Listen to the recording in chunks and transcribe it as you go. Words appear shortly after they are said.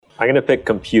I'm going to pick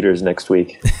computers next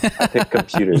week. I pick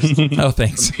computers. Oh,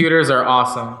 thanks. Computers are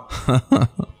awesome.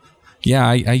 Yeah,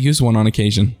 I use one on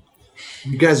occasion.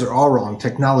 You guys are all wrong.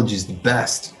 Technology's the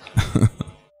best.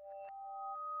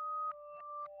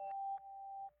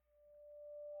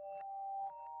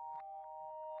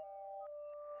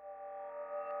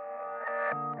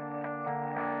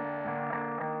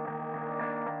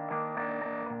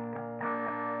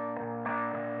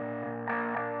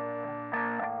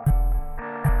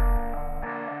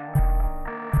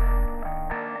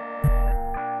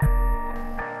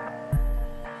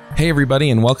 Hey, everybody,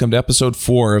 and welcome to episode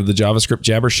 4 of the JavaScript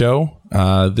Jabber Show.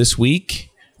 This week,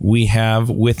 we have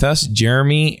with us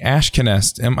Jeremy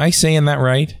Ashkenest. Am I saying that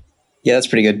right? Yeah, that's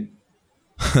pretty good.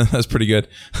 That's pretty good.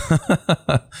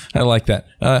 I like that.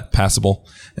 Passable.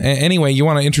 Anyway, you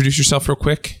want to introduce yourself real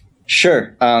quick?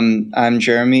 Sure. I'm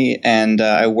Jeremy, and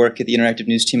I work at the Interactive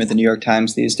News team at the New York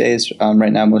Times these days,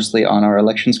 right now mostly on our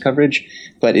elections coverage.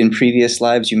 But in previous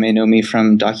lives, you may know me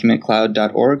from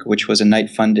documentcloud.org, which was a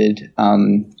Knight-funded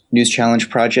news challenge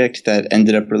project that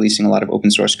ended up releasing a lot of open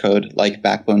source code like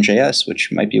Backbone.js, which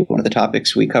might be one of the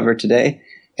topics we cover today,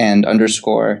 and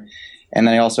Underscore. And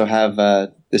then I also have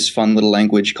this fun little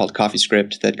language called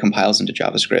CoffeeScript that compiles into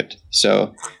JavaScript.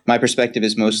 So my perspective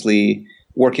is mostly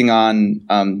working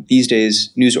on, these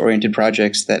days, news-oriented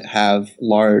projects that have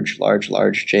large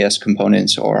JS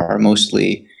components or are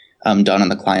mostly done on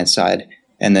the client side,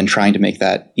 and then trying to make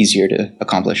that easier to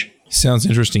accomplish. Sounds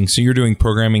interesting. So you're doing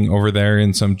programming over there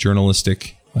in some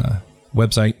journalistic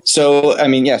website? So, I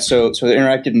mean, yeah. So the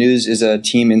Interactive News is a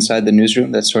team inside the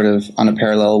newsroom that's sort of on a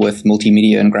parallel with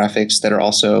multimedia and graphics that are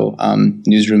also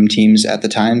newsroom teams at the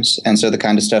Times. And so the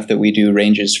kind of stuff that we do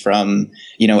ranges from,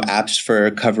 apps for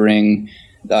covering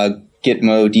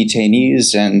Gitmo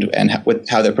detainees and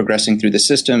how they're progressing through the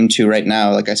system to right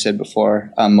now, like I said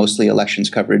before, mostly elections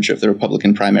coverage of the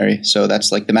Republican primary. So that's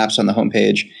like the maps on the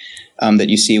homepage that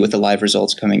you see with the live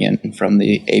results coming in from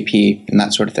the AP and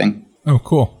that sort of thing. Oh,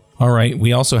 cool. All right.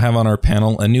 We also have on our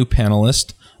panel a new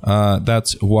panelist.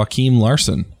 That's Joachim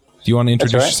Larson. Do you want to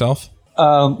introduce yourself?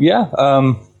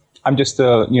 I'm just,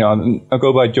 I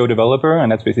go by Joe Developer,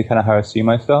 and that's basically kind of how I see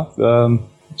myself.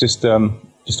 Just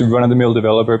a run-of-the-mill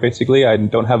developer, basically. I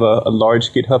don't have a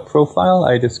large GitHub profile.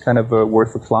 I just kind of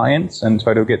work for clients and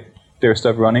try to get their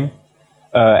stuff running.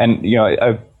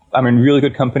 I'm in really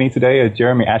good company today.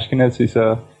 Jeremy Ashkenest,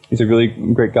 he's a really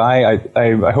great guy.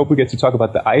 I hope we get to talk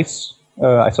about the ICE.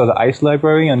 I saw the ICE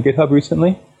library on GitHub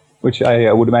recently, which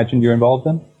I would imagine you're involved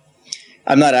in.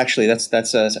 I'm not actually.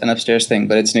 That's an upstairs thing,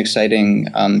 but it's an exciting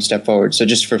step forward. So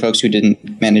just for folks who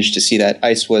didn't manage to see that,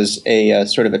 ICE was a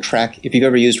sort of a track. If you've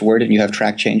ever used Word and you have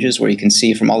track changes where you can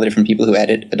see from all the different people who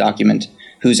edit a document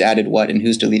who's added what and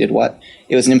who's deleted what,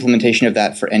 it was an implementation of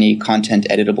that for any content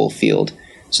editable field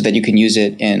so that you can use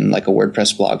it in like a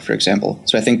WordPress blog, for example.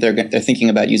 So I think they're thinking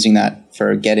about using that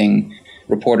for getting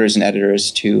reporters and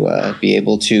editors to be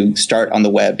able to start on the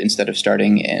web instead of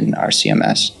starting in our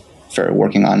CMS for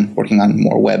working on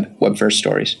more web first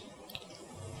stories.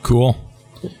 Cool.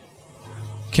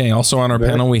 Okay. Also on our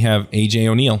panel we have AJ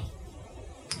O'Neill.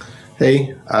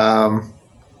 Hey.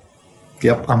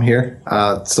 Yep, I'm here.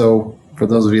 So for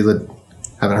those of you that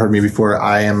haven't heard me before,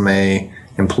 I am a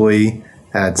employee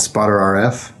at Spotter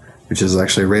RF, which is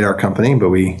actually a radar company, but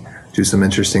we do some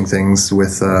interesting things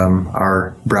with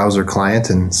our browser client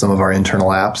and some of our internal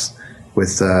apps with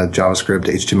JavaScript,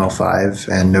 HTML5,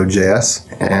 and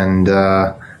Node.js. And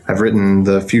I've written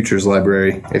the Futures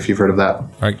library, if you've heard of that.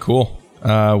 All right, cool.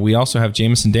 We also have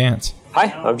Jameson Dance. Hi,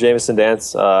 I'm Jameson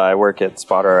Dance. I work at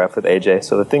Spotter RF with AJ.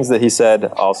 So the things that he said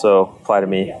also apply to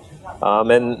me.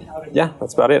 And yeah,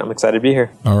 that's about it. I'm excited to be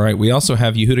here. All right. We also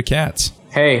have Yehuda Katz.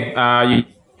 Hey,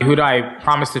 Yehuda, I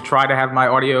promise to try to have my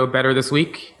audio better this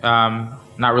week. Not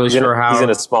really sure how. He's in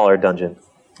a smaller dungeon.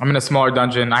 I'm in a smaller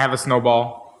dungeon. I have a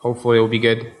snowball. Hopefully it will be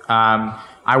good.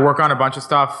 I work on a bunch of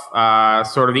stuff,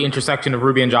 sort of the intersection of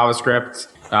Ruby and JavaScript.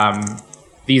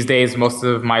 These days, most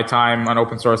of my time on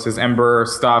open source is Ember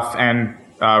stuff and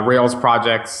Rails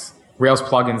projects, Rails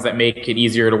plugins that make it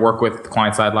easier to work with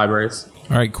client-side libraries.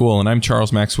 All right, cool. And I'm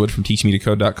Charles Max Wood from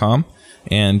teachmetocode.com.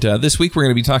 And this week we're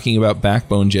going to be talking about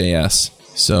Backbone.js.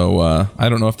 So I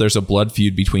don't know if there's a blood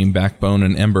feud between Backbone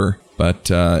and Ember, but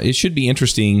it should be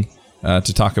interesting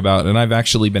to talk about. And I've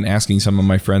actually been asking some of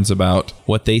my friends about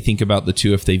what they think about the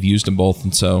two if they've used them both.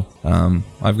 And so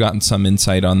I've gotten some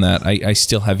insight on that. I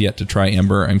still have yet to try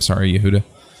Ember. I'm sorry, Yehuda.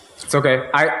 It's okay.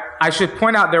 I should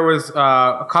point out there was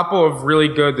a couple of really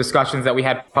good discussions that we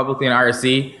had publicly in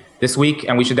IRC this week,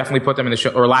 and we should definitely put them in the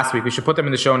show, or last week, we should put them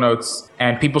in the show notes,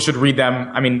 and people should read them.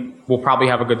 I mean, we'll probably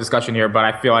have a good discussion here, but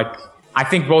I feel like I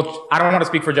think both, I don't want to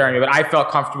speak for Jeremy, but I felt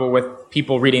comfortable with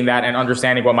people reading that and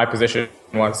understanding what my position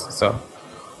was. So,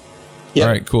 yeah. All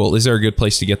right, cool. Is there a good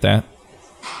place to get that?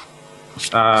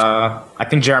 I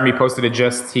think Jeremy posted a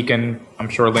gist. He can, I'm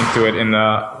sure, link to it in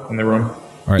the room. All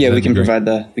right, Yeah, we can great. provide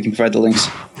the links.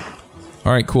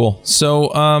 All right, cool.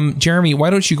 So, Jeremy, why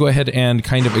don't you go ahead and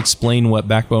kind of explain what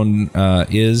Backbone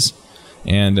is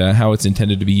and how it's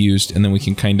intended to be used, and then we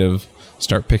can kind of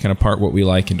start picking apart what we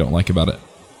like and don't like about it.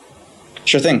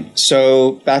 Sure thing.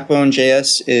 So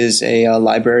Backbone.js is a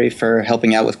library for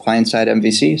helping out with client-side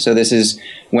MVC. So this is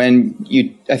when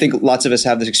I think lots of us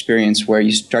have this experience where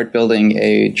you start building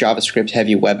a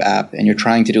JavaScript-heavy web app and you're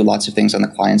trying to do lots of things on the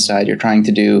client side. You're trying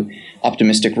to do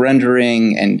optimistic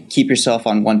rendering and keep yourself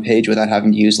on one page without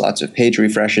having to use lots of page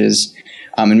refreshes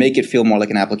and make it feel more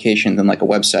like an application than like a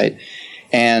website.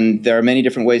 And there are many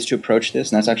different ways to approach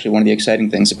this, and that's actually one of the exciting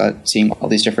things about seeing all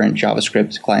these different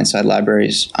JavaScript client-side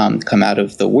libraries come out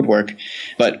of the woodwork.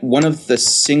 But one of the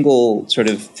single sort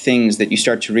of things that you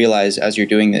start to realize as you're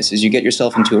doing this is you get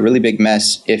yourself into a really big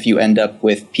mess if you end up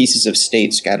with pieces of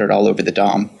state scattered all over the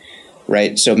DOM,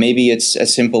 right? So maybe it's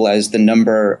as simple as the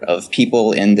number of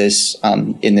people in this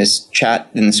chat,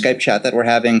 in the Skype chat that we're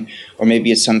having, or maybe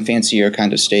it's some fancier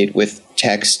kind of state with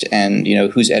text and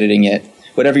who's editing it.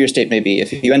 Whatever your state may be,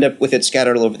 if you end up with it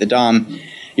scattered all over the DOM,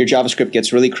 your JavaScript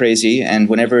gets really crazy. And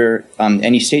whenever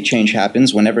any state change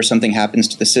happens, whenever something happens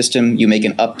to the system, you make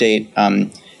an update.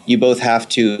 You both have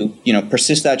to,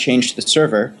 persist that change to the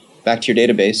server back to your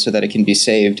database so that it can be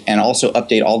saved, and also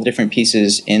update all the different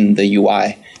pieces in the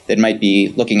UI that might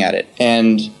be looking at it.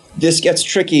 And this gets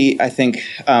tricky, I think,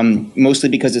 mostly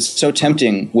because it's so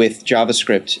tempting with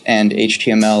JavaScript and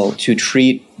HTML to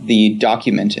treat the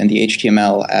document and the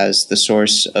HTML as the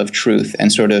source of truth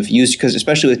and sort of use, because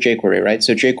especially with jQuery, right?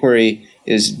 So jQuery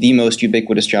is the most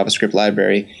ubiquitous JavaScript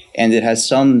library, and it has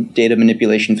some data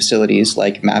manipulation facilities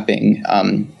like mapping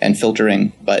and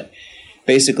filtering, but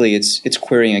basically it's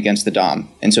querying against the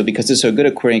DOM. And so because it's so good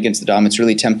at querying against the DOM, it's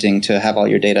really tempting to have all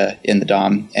your data in the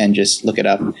DOM and just look it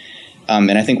up.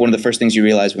 And I think one of the first things you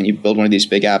realize when you build one of these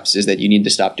big apps is that you need to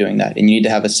stop doing that. And you need to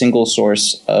have a single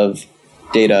source of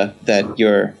data that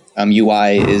your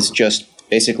UI is just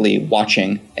basically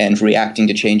watching and reacting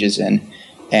to changes in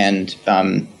and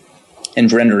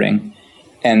rendering.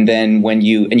 And then when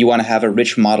you want to have a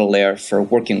rich model layer for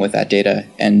working with that data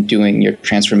and doing your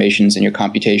transformations and your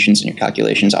computations and your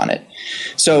calculations on it.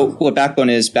 So what Backbone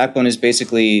is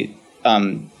basically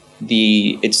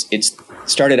it's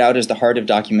started out as the heart of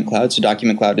Document Cloud. So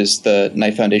Document Cloud is the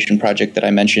Knight Foundation project that I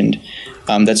mentioned.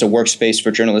 That's a workspace for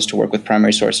journalists to work with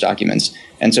primary source documents.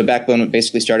 And so Backbone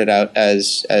basically started out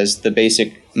as the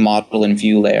basic model and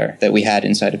view layer that we had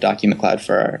inside of Document Cloud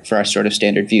for our sort of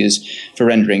standard views for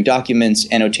rendering documents,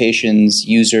 annotations,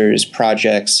 users,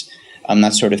 projects,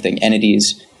 that sort of thing,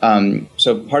 entities.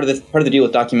 So part of the deal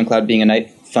with Document Cloud being a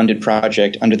Knight-funded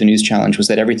project under the News Challenge was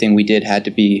that everything we did had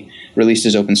to be released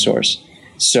as open source.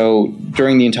 So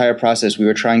during the entire process, we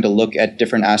were trying to look at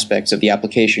different aspects of the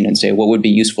application and say what would be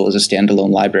useful as a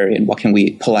standalone library and what can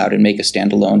we pull out and make a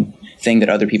standalone thing that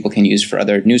other people can use for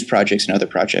other news projects and other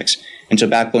projects. And so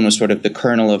Backbone was sort of the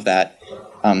kernel of that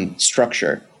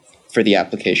structure for the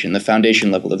application, the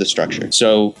foundation level of the structure.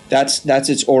 So that's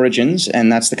its origins,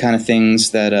 and that's the kind of things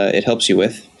that it helps you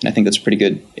with. And I think that's a pretty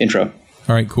good intro.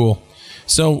 All right, cool.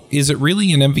 So is it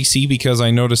really an MVC? Because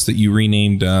I noticed that you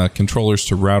renamed controllers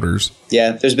to routers.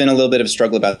 Yeah, there's been a little bit of a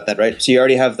struggle about that, right? So you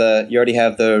already have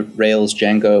the Rails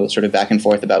Django sort of back and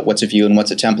forth about what's a view and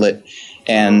what's a template.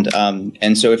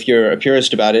 And so if you're a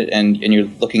purist about it and you're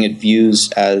looking at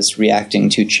views as reacting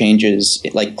to changes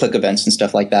like click events and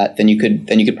stuff like that, then you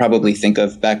could probably think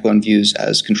of Backbone views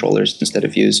as controllers instead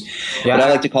of views. Yeah. But I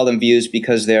like to call them views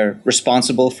because they're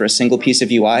responsible for a single piece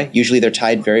of UI. Usually they're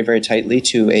tied very, very tightly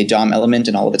to a DOM element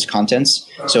and all of its contents.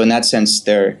 So in that sense,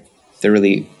 they're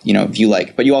really,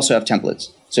 view-like. But you also have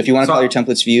templates. So if you want to call your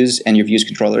templates views and your views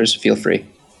controllers, feel free.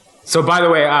 So by the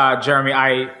way, Jeremy,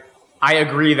 I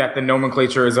agree that the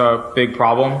nomenclature is a big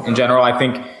problem in general. I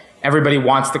think everybody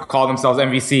wants to call themselves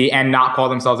MVC and not call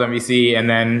themselves MVC, and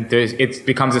then it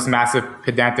becomes this massive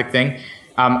pedantic thing.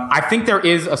 I think there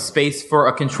is a space for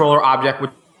a controller object which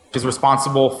is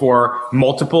responsible for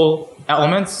multiple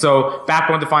elements. So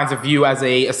Backbone defines a view as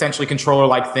a essentially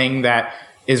controller-like thing that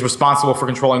is responsible for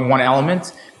controlling one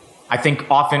element. I think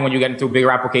often when you get into a bigger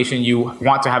application, you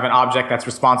want to have an object that's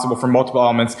responsible for multiple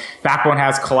elements. Backbone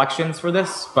has collections for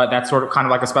this, but that's sort of kind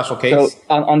of like a special case. So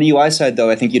on the UI side, though,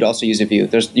 I think you'd also use a view.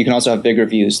 You can also have bigger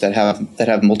views that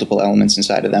have multiple elements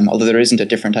inside of them, although there isn't a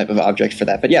different type of object for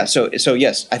that. But yeah, so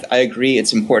yes, I agree.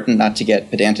 It's important not to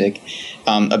get pedantic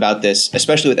about this,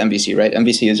 especially with MVC, right?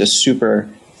 MVC is a super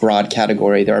broad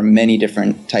category. There are many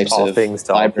different types of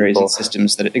libraries and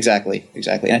systems that exactly.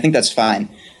 And I think that's fine.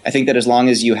 I think that as long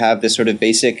as you have this sort of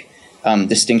basic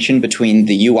distinction between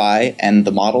the UI and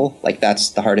the model, like that's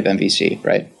the heart of MVC,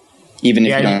 right? Even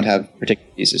if you don't have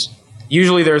particular pieces.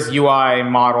 Usually there's UI,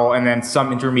 model, and then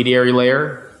some intermediary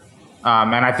layer.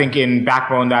 And I think in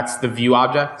Backbone, that's the view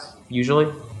object, usually.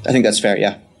 I think that's fair,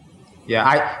 yeah. Yeah,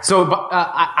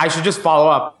 I should just follow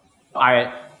up.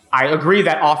 I agree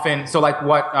that often, so like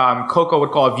what Coco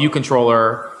would call a view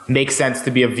controller makes sense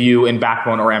to be a view in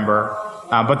Backbone or Ember.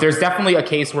 But there's definitely a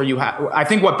case where you have, I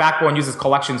think what Backbone uses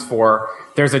collections for,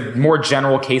 there's a more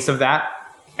general case of that.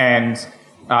 And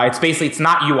it's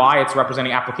not UI, it's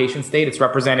representing application state. It's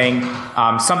representing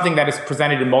something that is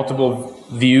presented in multiple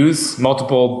views,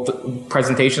 multiple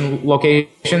presentation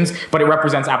locations, but it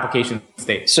represents application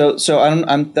state. So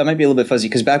that might be a little bit fuzzy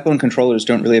because Backbone controllers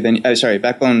don't really have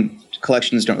Backbone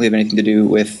collections don't really have anything to do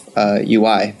with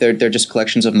UI. They're just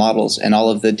collections of models and all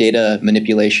of the data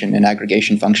manipulation and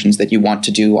aggregation functions that you want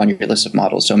to do on your list of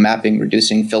models. So mapping,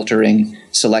 reducing, filtering,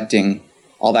 selecting,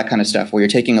 all that kind of stuff, where you're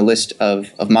taking a list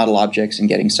of model objects and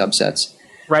getting subsets.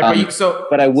 Right.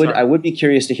 But I would be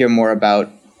curious to hear more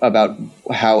about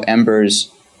how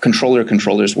Ember's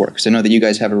controllers work. So I know that you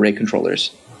guys have array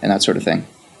controllers and that sort of thing.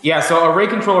 Yeah. So array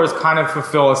controllers kind of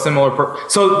fulfill a similar.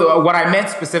 What I meant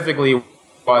specifically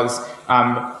was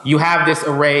you have this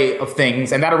array of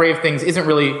things, and that array of things isn't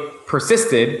really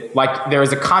persisted. Like there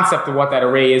is a concept of what that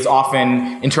array is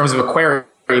often in terms of a query,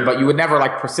 but you would never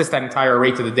like persist that entire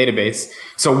array to the database.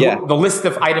 So the list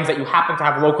of items that you happen to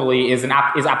have locally is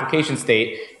application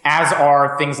state, as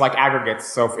are things like aggregates.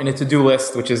 So in a to-do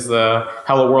list, which is the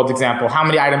Hello World example, how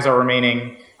many items are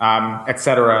remaining,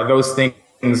 etc. Those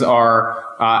things are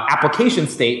application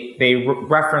state. They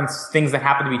reference things that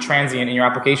happen to be transient in your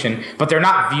application, but they're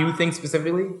not view things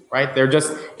specifically, right? They're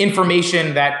just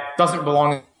information that doesn't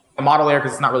belong in the model layer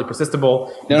because it's not really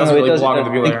persistable. It doesn't belong in the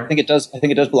view layer. I think it does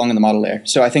belong in the model layer.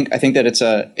 So I think that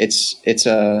it's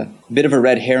a bit of a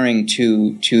red herring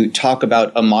to talk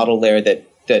about a model layer that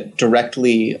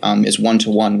directly is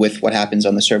one-to-one with what happens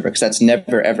on the server, because that's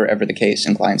never ever the case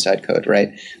in client-side code,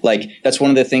 right? Like that's one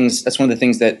of the things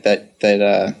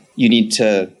that you need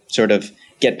to sort of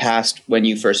get past when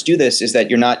you first do this, is that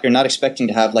you're not expecting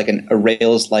to have like a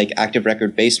Rails-like active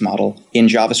record base model in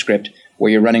JavaScript where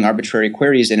you're running arbitrary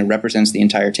queries and it represents the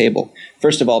entire table.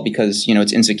 First of all, because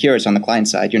it's insecure, it's on the client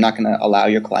side. You're not going to allow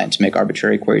your client to make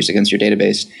arbitrary queries against your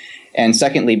database. And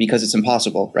secondly, because it's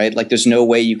impossible, right? Like there's no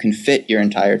way you can fit your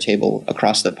entire table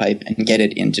across the pipe and get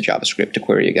it into JavaScript to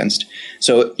query against.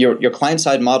 So your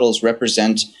client-side models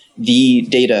represent the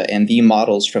data and the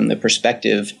models from the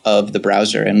perspective of the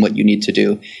browser and what you need to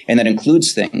do. And that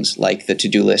includes things like the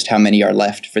to-do list, how many are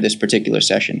left for this particular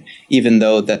session, even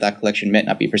though that collection might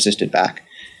not be persisted back.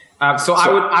 So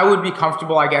I would be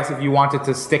comfortable, I guess, if you wanted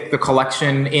to stick the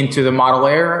collection into the model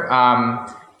layer.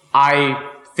 I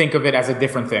think of it as a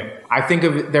different thing. I think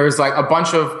of it, there's like a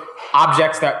bunch of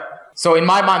objects so in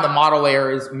my mind, the model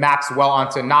layer maps well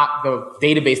onto not the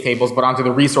database tables, but onto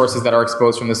the resources that are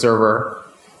exposed from the server.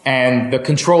 And the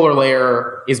controller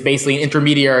layer is basically an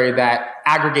intermediary that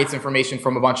aggregates information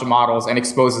from a bunch of models and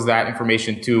exposes that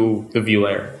information to the view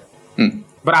layer.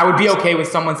 But I would be okay with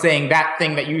someone saying that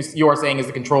thing that you are saying is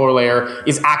the controller layer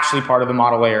is actually part of the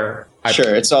model layer.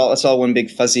 Sure, it's all one big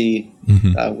fuzzy,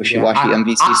 wishy-washy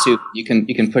MVC soup. You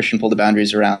can push and pull the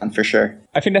boundaries around for sure.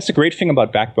 I think that's the great thing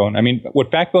about Backbone. I mean,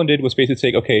 what Backbone did was basically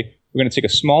say, okay, we're going to take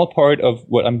a small part of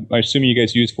what I'm assuming you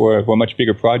guys use for much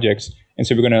bigger projects, and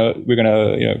so we're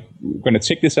gonna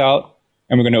take this out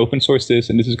and we're going to open source this,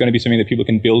 and this is going to be something that people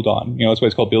can build on. That's why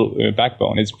it's called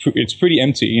Backbone. It's pretty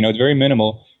empty. It's very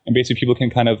minimal, and basically people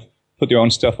can kind of put their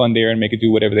own stuff on there and make it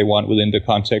do whatever they want within the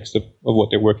context of what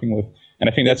they're working with. And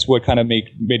I think that's what kind of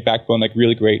made Backbone like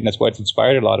really great, and that's why it's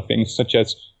inspired a lot of things, such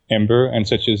as Ember and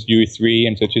such as UE3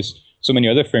 and such as so many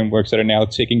other frameworks that are now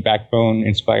taking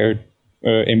Backbone-inspired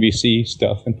MVC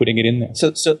stuff and putting it in there.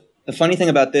 So the funny thing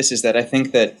about this is that I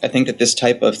think that this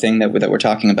type of thing that we're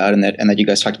talking about and that you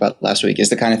guys talked about last week is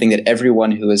the kind of thing that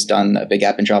everyone who has done a big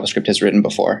app in JavaScript has written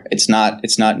before. It's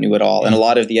not new at all, and a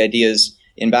lot of the ideas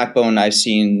in Backbone, I've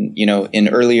seen, in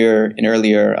earlier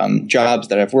jobs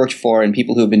that I've worked for, and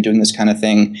people who have been doing this kind of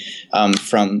thing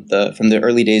from the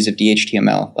early days of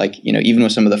DHTML, like even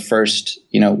with some of the first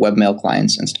webmail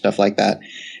clients and stuff like that.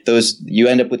 Those, you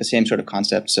end up with the same sort of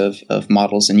concepts of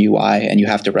models and UI, and you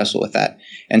have to wrestle with that.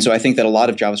 And so I think that a lot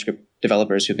of JavaScript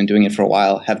developers who've been doing it for a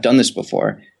while have done this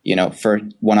before, for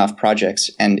one-off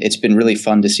projects. And it's been really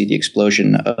fun to see the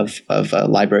explosion of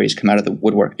libraries come out of the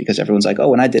woodwork, because everyone's like, oh,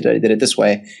 when I did it this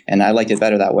way, and I liked it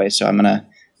better that way. So I'm going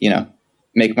to,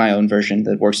 make my own version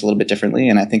that works a little bit differently.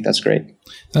 And I think that's great.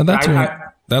 Now,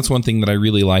 that's one thing that I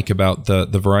really like about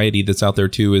the variety that's out there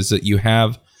too, is that you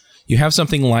have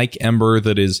something like Ember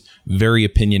that is very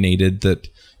opinionated, that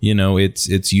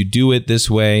it's you do it this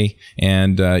way,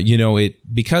 and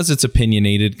it, because it's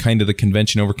opinionated, kind of the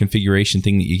convention over configuration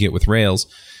thing that you get with Rails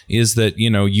is that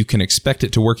you can expect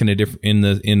it to work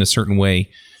in a certain way,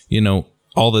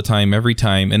 all the time, every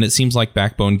time. And it seems like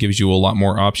Backbone gives you a lot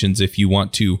more options if you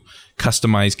want to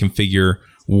customize, configure,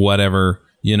 whatever.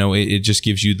 It just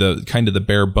gives you the kind of the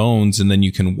bare bones, and then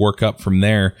you can work up from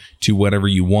there to whatever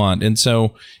you want. And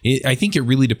so I think it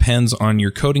really depends on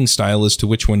your coding style as to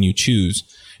which one you choose.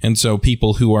 And so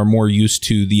people who are more used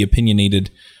to the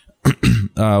opinionated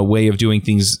way of doing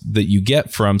things that you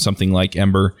get from something like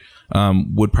Ember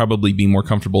would probably be more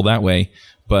comfortable that way.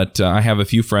 But I have a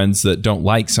few friends that don't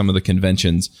like some of the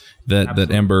conventions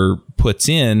that Ember puts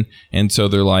in. And so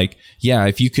they're like, yeah,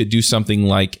 if you could do something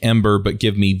like Ember, but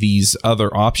give me these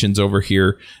other options over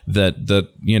here that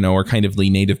are kind of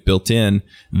native built in,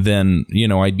 then,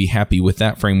 I'd be happy with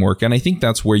that framework. And I think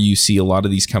that's where you see a lot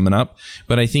of these coming up.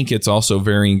 But I think it's also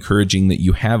very encouraging that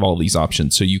you have all these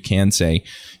options. So you can say,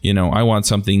 I want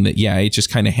something that, it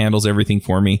just kind of handles everything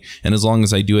for me. And as long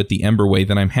as I do it the Ember way,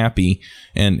 then I'm happy.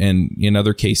 And in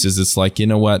other cases, it's like,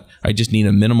 what? I just need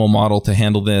a minimal model to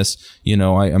handle this. I'm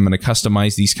going to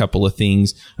customize these couple of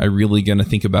things. I'm really going to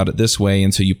think about it this way.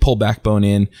 And so you pull Backbone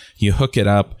in, you hook it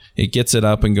up, it gets it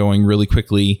up and going really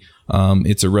quickly.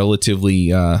 It's a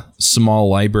relatively small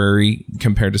library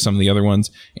compared to some of the other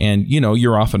ones, and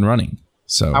you're off and running.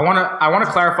 So I want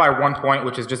to clarify one point,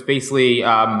 which is just basically,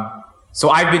 so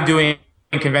I've been doing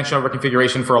convention over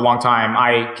configuration for a long time.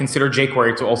 I consider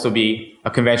jQuery to also be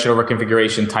a convention over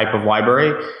configuration type of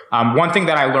library. One thing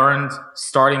that I learned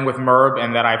starting with MERB,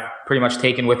 and that I've pretty much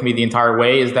taken with me the entire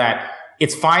way, is that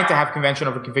it's fine to have convention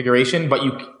over configuration, but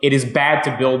it is bad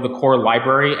to build the core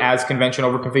library as convention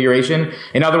over configuration.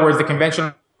 In other words, the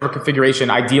convention over configuration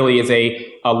ideally is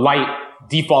a light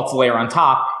defaults layer on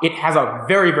top. It has a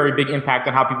very, very big impact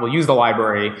on how people use the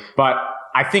library, but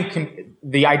I think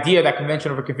the idea that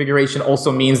convention over configuration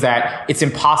also means that it's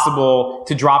impossible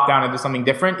to drop down into something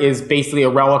different is basically a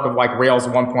relic of like Rails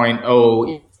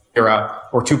 1.0 era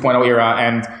or 2.0 era.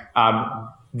 And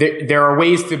there are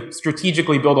ways to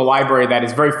strategically build a library that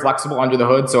is very flexible under the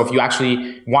hood. So if you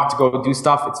actually want to go do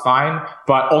stuff, it's fine.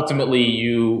 But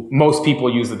ultimately, most people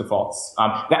use the defaults.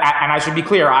 And I should be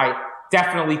clear, I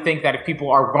definitely think that if people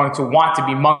are going to want to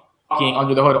be monkeying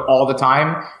under the hood all the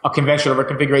time, a convention over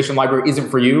configuration library isn't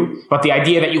for you. But the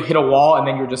idea that you hit a wall and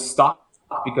then you're just stuck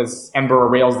because Ember or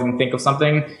Rails didn't think of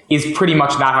something is pretty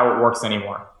much not how it works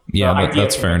anymore. Yeah,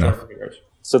 that's fair enough.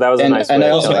 So that was a nice way. And I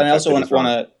also want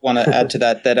to add to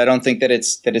that I don't think that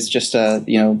it's just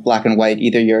black and white.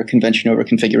 Either you're convention over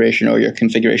configuration or you're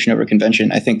configuration over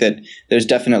convention. I think that there's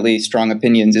definitely strong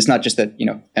opinions. It's not just that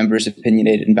Ember is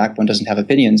opinionated and Backbone doesn't have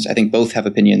opinions. I think both have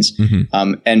opinions,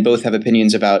 and both have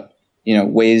opinions about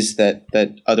ways that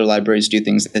other libraries do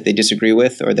things that they disagree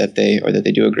with or that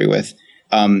they do agree with.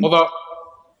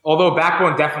 Although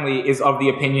Backbone definitely is of the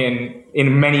opinion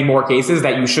in many more cases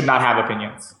that you should not have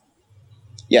opinions.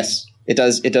 Yes, it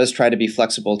does. It does try to be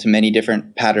flexible to many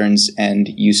different patterns and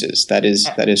uses. That is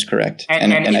correct.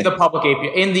 And in the public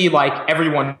API,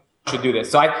 everyone should do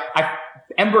this. So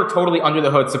Ember totally under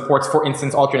the hood supports, for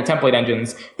instance, alternate template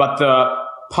engines, but the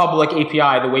public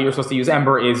API, the way you're supposed to use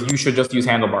Ember is you should just use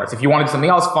handlebars. If you want to do something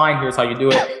else, fine. Here's how you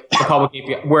do it. The public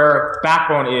API, where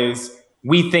Backbone is,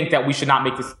 we think that we should not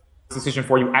make this decision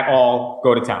for you at all.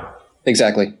 Go to town.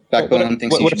 Exactly. Backbone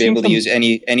thinks you should be able to use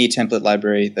any template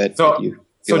library that you.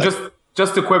 So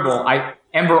just to quibble,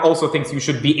 Ember also thinks you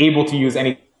should be able to use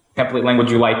any template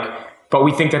language you like, but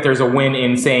we think that there's a win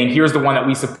in saying, here's the one that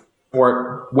we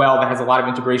support well, that has a lot of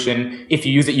integration. If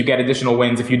you use it, you get additional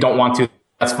wins. If you don't want to,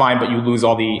 that's fine, but you lose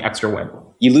all the extra win.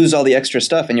 You lose all the extra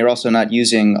stuff, and you're also not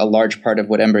using a large part of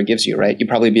what Ember gives you, right? You'd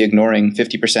probably be ignoring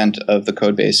 50% of the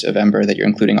code base of Ember that you're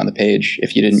including on the page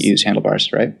if you didn't use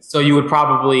handlebars, right? So you would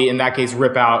probably, in that case,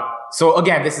 rip out. So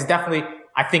again, this is definitely,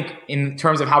 I think, in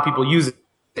terms of how people use it,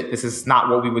 This is not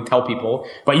what we would tell people.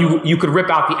 But you could rip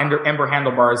out the Ember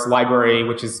handlebars library,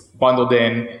 which is bundled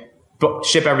in,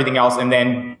 ship everything else, and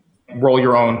then roll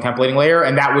your own templating layer.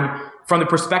 And that would, from the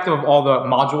perspective of all the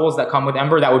modules that come with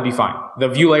Ember, that would be fine. The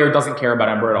view layer doesn't care about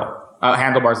Ember at all,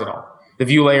 handlebars at all. The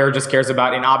view layer just cares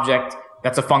about an object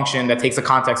that's a function that takes a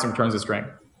context and returns a string.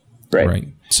 Right.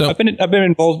 So I've been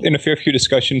involved in a fair few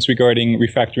discussions regarding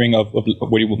refactoring of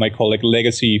what you might call like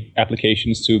legacy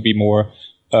applications to be more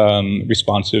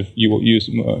responsive. You will use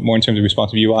more in terms of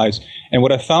responsive UIs. And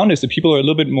what I found is that people are a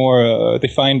little bit more. They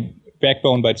find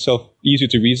Backbone by itself easier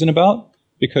to reason about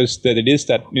because that it is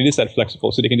that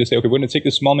flexible. So they can just say, okay, we're going to take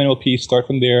this small minimal piece, start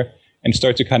from there, and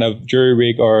start to kind of jury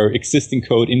rig our existing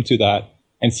code into that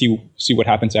and see what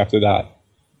happens after that.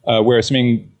 Whereas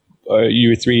something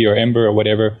UE3 or Ember or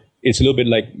whatever, it's a little bit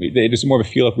like there's more of a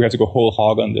feel of we have to go whole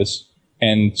hog on this.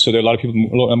 And so there are a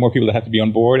lot more people that have to be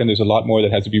on board, and there's a lot more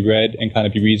that has to be read and kind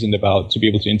of be reasoned about to be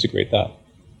able to integrate that.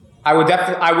 I would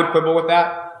quibble with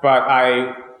that, but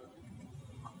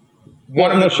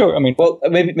sure. I mean, well,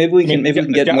 maybe we can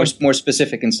get more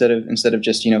specific instead of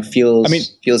just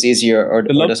feels easier or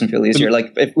doesn't feel easier.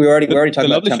 Like if we're already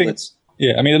talking about templates.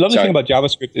 Yeah, I mean, the lovely thing about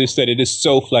JavaScript is that it is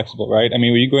so flexible, right? I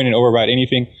mean, when you go in and override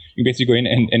anything, you basically go in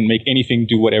and make anything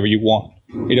do whatever you want.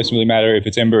 It doesn't really matter if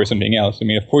it's Ember or something else. I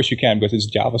mean, of course you can because it's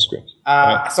JavaScript.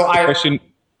 Right? So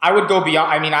I would go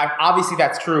beyond. I mean, obviously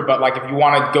that's true, but like if you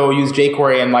want to go use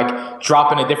jQuery and like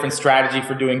drop in a different strategy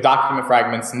for doing document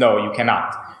fragments, no, you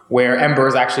cannot. Where Ember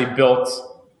is actually built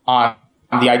on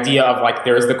the idea of like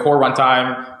there's the core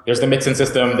runtime, there's the Mixin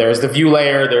system, there's the view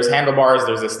layer, there's handlebars,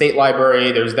 there's a state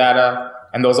library, there's data,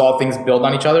 and those all things build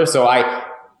on each other. So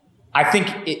I think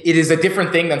it is a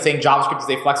different thing than saying JavaScript is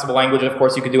a flexible language. And of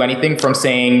course, you could do anything from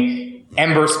saying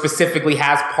Ember specifically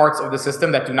has parts of the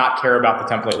system that do not care about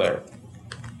the template layer.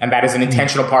 And that is an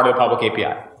intentional part of the public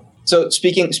API. So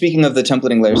speaking of the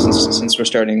templating layer, since we're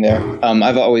starting there,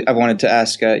 I've wanted to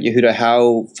ask Yehuda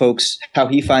how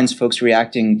he finds folks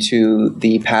reacting to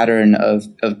the pattern of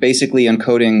basically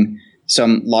encoding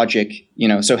some logic.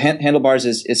 So handlebars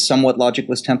is somewhat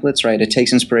logicless templates, right? It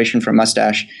takes inspiration from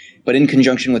Mustache, but in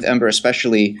conjunction with Ember,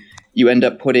 especially, you end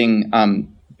up putting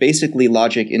basically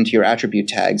logic into your attribute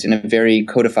tags in a very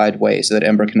codified way so that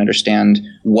Ember can understand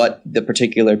what the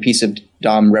particular piece of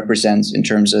DOM represents in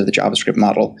terms of the JavaScript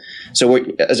model. So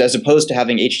as opposed to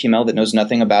having HTML that knows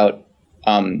nothing about,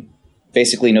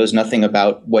 basically knows nothing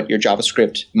about what your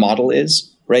JavaScript model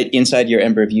is, right? Inside your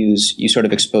Ember views, you sort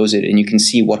of expose it and you can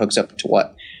see what hooks up to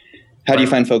what. How do you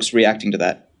find folks reacting to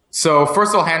that? So first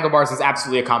of all, handlebars is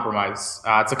absolutely a compromise.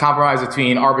 It's a compromise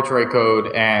between arbitrary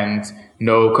code and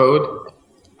no code.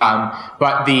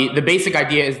 But the basic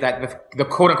idea is that the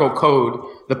quote-unquote code,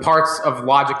 the parts of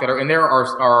logic that are in there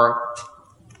are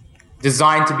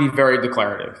designed to be very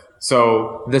declarative.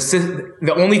 So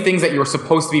the only things that you're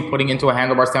supposed to be putting into a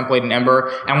handlebars template in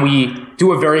Ember, and we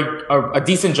do a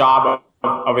decent job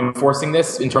of enforcing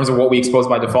this in terms of what we expose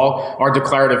by default, are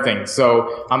declarative things.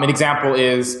 So an example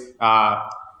is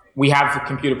we have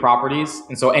computed properties,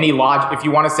 and so any logic, if you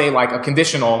want to say like a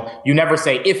conditional, you never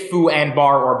say if foo and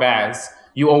bar or baz.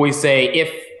 You always say if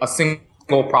a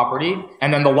single property,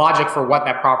 and then the logic for what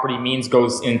that property means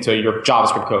goes into your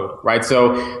JavaScript code, right?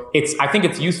 So I think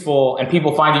it's useful, and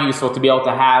people find it useful to be able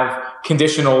to have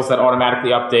conditionals that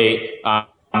automatically update,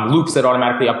 loops that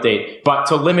automatically update, but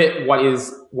to limit what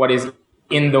is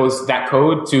in that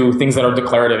code to things that are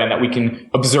declarative and that we can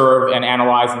observe and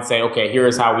analyze and say, okay, here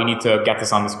is how we need to get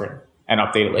this on the screen and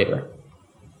update it later.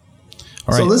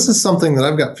 All right. So this is something that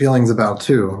I've got feelings about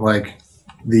too. Like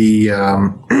the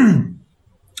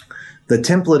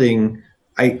templating,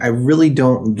 I really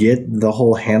don't get the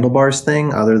whole handlebars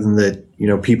thing, other than that,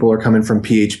 people are coming from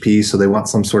PHP, so they want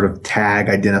some sort of tag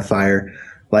identifier.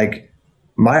 Like,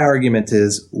 my argument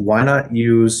is, why not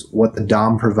use what the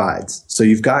DOM provides? So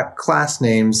you've got class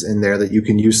names in there that you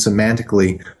can use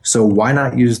semantically, so why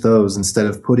not use those instead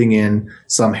of putting in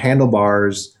some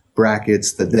handlebars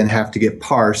brackets that then have to get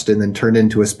parsed and then turned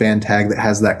into a span tag that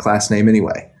has that class name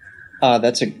anyway?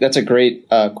 That's a great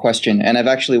question, and I've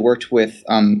actually worked with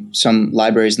some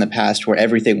libraries in the past where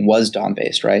everything was DOM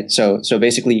based, right? So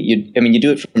basically, you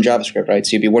do it from JavaScript, right?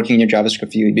 So you'd be working in your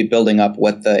JavaScript view, you'd be building up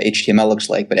what the HTML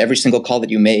looks like, but every single call that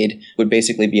you made would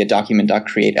basically be a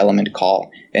document.create element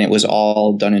call, and it was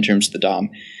all done in terms of the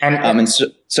DOM. And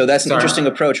so that's an interesting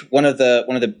approach. One of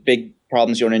the big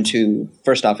problems you run into,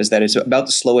 first off, is that it's about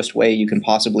the slowest way you can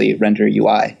possibly render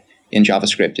UI in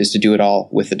JavaScript is to do it all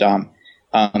with the DOM.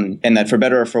 And that for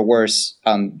better or for worse,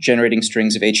 generating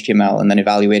strings of HTML and then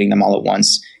evaluating them all at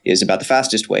once is about the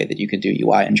fastest way that you could do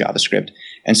UI in JavaScript.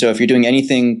 And so if you're doing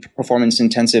anything performance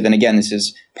intensive, and again, this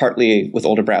is partly with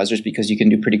older browsers because you can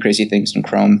do pretty crazy things in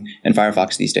Chrome and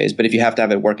Firefox these days. But if you have to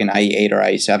have it work in IE8 or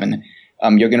IE7,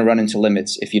 you're going to run into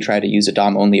limits if you try to use a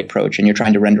DOM-only approach and you're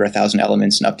trying to render 1,000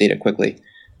 elements and update it quickly.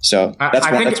 So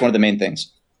that's one of the main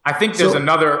things. I think there's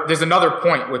another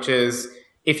point, which is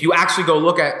if you actually go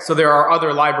look at, so there are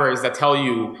other libraries that tell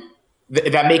you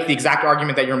that make the exact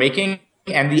argument that you're making,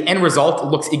 and the end result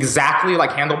looks exactly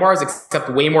like Handlebars, except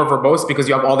way more verbose because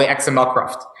you have all the XML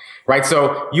cruft, right?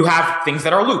 So you have things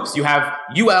that are loops. You have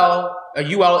UL, a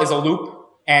UL is a loop,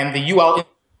 and the UL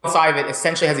inside of it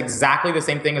essentially has exactly the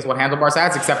same thing as what Handlebars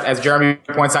has, except as Jeremy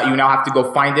points out, you now have to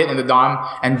go find it in the DOM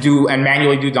and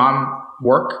manually do DOM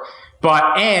work.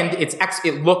 And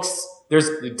it looks, there's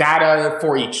data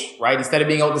for each, right? Instead of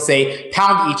being able to say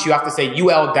pound each, you have to say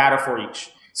UL data for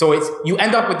each. So you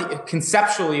end up with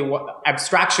conceptually,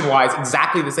 abstraction wise,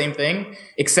 exactly the same thing,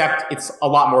 except it's a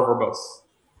lot more verbose.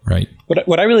 Right.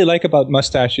 What I really like about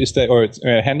Mustache is that, or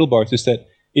Handlebars, is that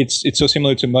it's so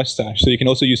similar to Mustache. So you can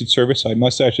also use it server side.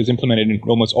 Mustache is implemented in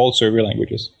almost all server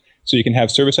languages. So you can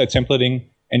have server side templating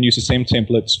and use the same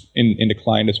templates in the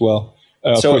client as well.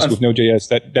 Of course, with Node.js,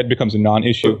 that becomes a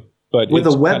non-issue. But with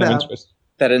a web app,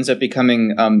 that ends up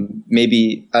becoming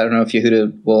maybe, I don't know if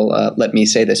Yehuda will let me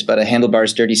say this, but a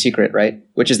Handlebars dirty secret, right?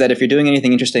 Which is that if you're doing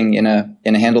anything interesting in a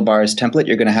Handlebars template,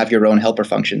 you're going to have your own helper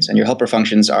functions, and your helper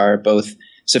functions are both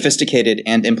sophisticated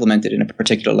and implemented in a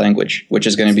particular language, which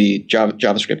is going to be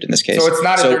JavaScript in this case. So it's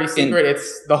not a dirty secret.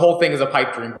 It's the whole thing is a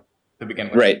pipe dream to begin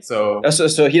with. Right. So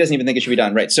he doesn't even think it should be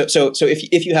done. Right. So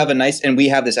if you have a nice, and we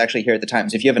have this actually here at the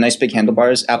Times, if you have a nice big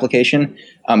Handlebars application,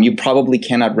 you probably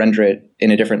cannot render it in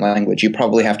a different language. You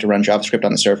probably have to run JavaScript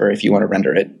on the server if you want to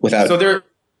render it without. So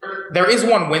there is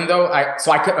one window.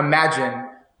 So I could imagine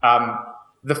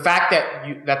the fact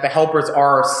that the helpers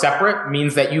are separate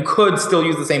means that you could still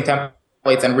use the same templates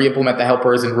and re-implement the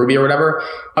helpers in Ruby or whatever.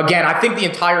 Again, I think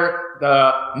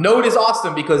the Node is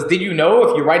awesome because did you know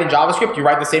if you write in JavaScript, you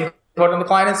write the same code on the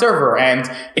client and server, and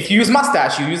if you use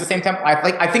Mustache, you use the same template.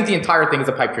 I think the entire thing is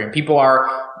a pipe dream. People are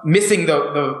missing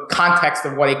the context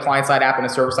of what a client-side app and a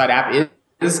server-side app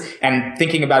is, and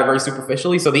thinking about it very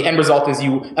superficially. So the end result is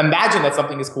you imagine that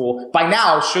something is cool. By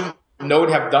now, shouldn't Node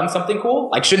have done something cool?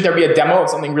 Like, shouldn't there be a demo of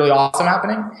something really awesome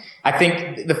happening? I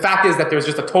think the fact is that there's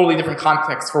just a totally different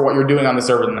context for what you're doing on the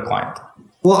server than the client.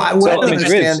 Well, I don't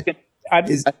understand.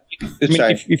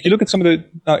 If you look at some of the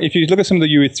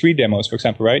UE3 demos, for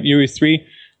example, right? UE3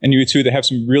 and UE2, they have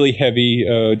some really heavy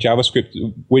JavaScript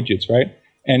widgets, right?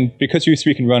 And because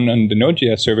UE3 can run on the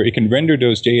Node.js server, it can render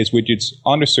those JS widgets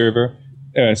on the server,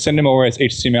 send them over as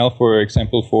HTML, for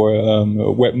example, for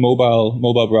web mobile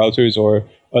browsers or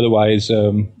otherwise,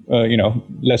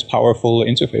 less powerful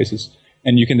interfaces,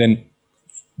 and you can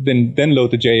then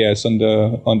load the JS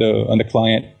on the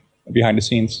client behind the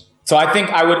scenes. So I think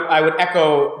I would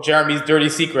echo Jeremy's dirty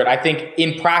secret. I think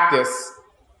in practice,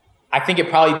 I think it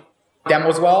probably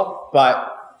demos well, but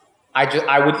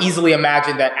I would easily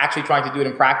imagine that actually trying to do it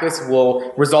in practice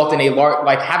will result in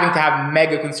having to have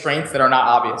mega constraints that are not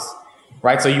obvious,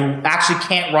 right? So you actually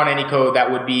can't run any code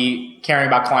that would be caring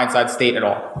about client-side state at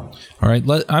all. All right,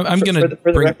 I'm going to.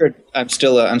 For the record, I'm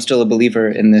still a believer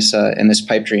in this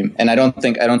pipe dream, and I don't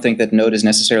think that Node is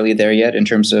necessarily there yet in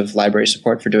terms of library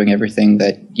support for doing everything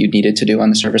that you needed to do on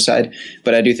the server side.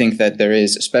 But I do think that there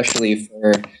is, especially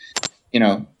for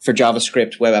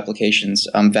JavaScript web applications,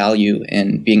 value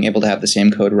in being able to have the same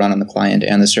code run on the client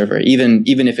and the server, even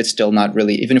if it's still not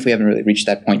really, even if we haven't really reached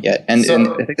that point yet. And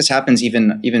I think this happens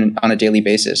even on a daily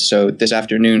basis. So this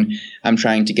afternoon, I'm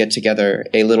trying to get together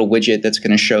a little widget that's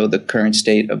going to show the current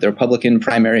state of the Republican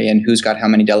primary and who's got how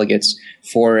many delegates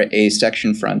for a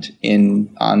section front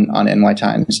on NY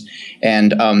Times.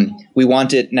 And we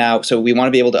want it now, so we want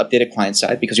to be able to update it client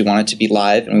side because we want it to be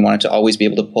live and we want it to always be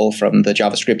able to pull from the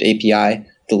JavaScript API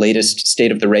the latest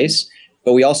state of the race,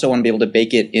 but we also want to be able to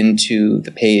bake it into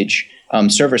the page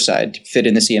server side to fit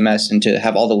in the CMS and to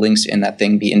have all the links in that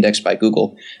thing be indexed by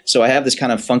Google. So I have this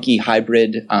kind of funky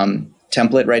hybrid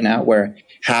template right now where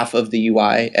half of the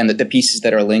UI and the pieces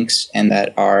that are links and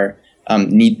that are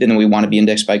and we want to be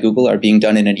indexed by Google are being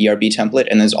done in an ERB template,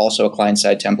 and there's also a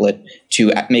client-side template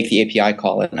to make the API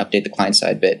call and update the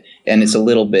client-side bit. And it's a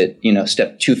little bit,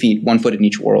 step 2 feet, 1 foot in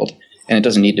each world, and it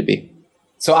doesn't need to be.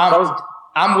 So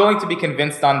I'm willing to be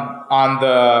convinced on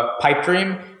the pipe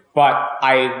dream, but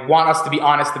I want us to be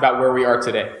honest about where we are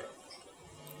today.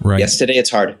 Right. Yes, today it's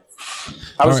hard.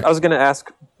 I was going to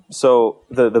ask, so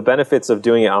the benefits of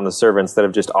doing it on the server instead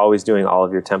of just always doing all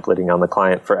of your templating on the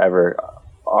client forever,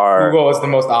 are. Google is the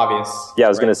most obvious. Yeah, I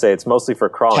was going to say it's mostly for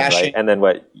crawling, Caching. right? And then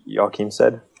what Joachim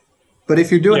said. But if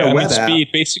you're doing a web app,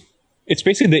 it's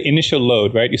basically the initial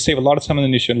load, right? You save a lot of time on the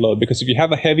initial load, because if you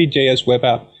have a heavy JS web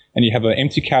app and you have an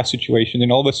empty cache situation,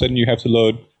 then all of a sudden you have to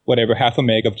load whatever half a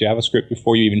meg of JavaScript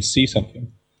before you even see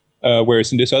something.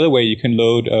 Whereas in this other way, you can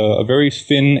load a very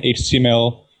thin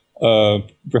HTML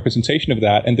representation of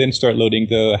that and then start loading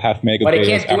the half meg of But it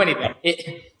JS can't do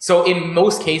anything. So in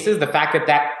most cases, the fact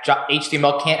that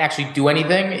HTML can't actually do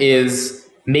anything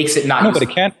makes it not No, useful.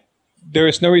 but it can't. There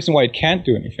is no reason why it can't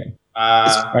do anything.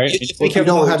 Right? if you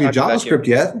don't have your JavaScript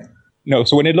yet, No,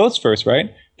 so when it loads first,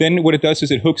 right, then what it does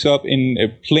is it hooks up in a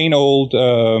plain old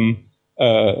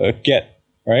get,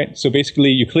 right? So basically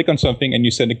you click on something and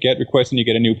you send a get request and you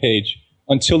get a new page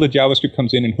until the JavaScript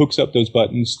comes in and hooks up those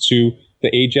buttons to the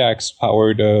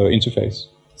AJAX-powered interface.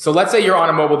 So let's say you're on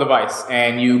a mobile device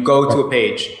and you go to a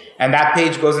page, and that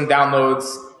page goes and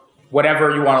downloads whatever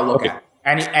you want to look at.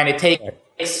 And it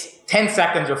takes 10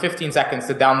 seconds or 15 seconds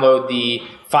to download the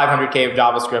 500K of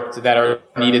JavaScript that are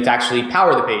needed to actually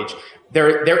power the page.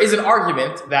 There is an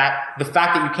argument that the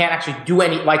fact that you can't actually do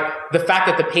the fact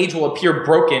that the page will appear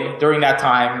broken during that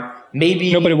time,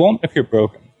 maybe... No, but it won't appear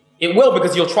broken. It will,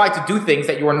 because you'll try to do things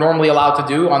that you are normally allowed to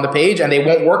do on the page, and they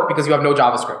won't work because you have no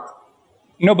JavaScript.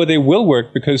 No, but they will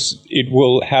work because it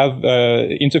will have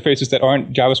interfaces that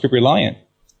aren't JavaScript reliant.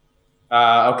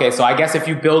 Okay, so I guess if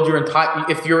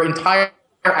your entire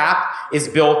app is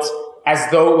built as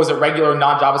though it was a regular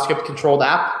non-JavaScript controlled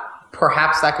app,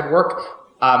 perhaps that could work.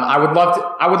 I would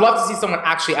love to see someone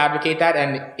actually advocate that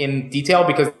and in detail,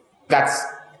 because that's,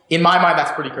 in my mind,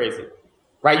 that's pretty crazy,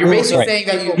 right? You're basically saying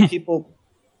that people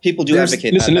do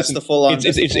advocate that. That's the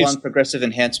full-on progressive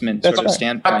enhancement sort of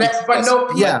standpoint.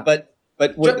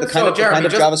 But the kind of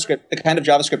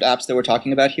JavaScript apps that we're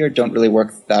talking about here don't really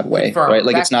work that way, right?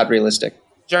 Like, it's not realistic.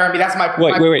 Jeremy, that's my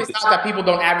point. It's not that people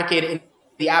don't advocate it in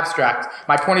the abstract.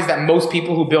 My point is that most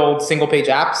people who build single-page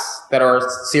apps that are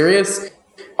serious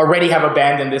already have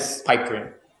abandoned this pipe dream.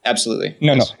 Absolutely.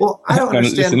 No. Well, I don't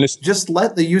understand. Listen. Just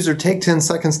let the user take 10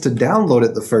 seconds to download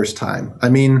it the first time. I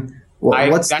mean,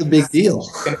 what's the big deal?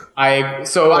 I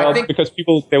think because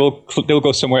they'll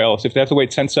go somewhere else. If they have to wait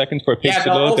 10 seconds for a page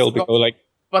to load, they'll go like.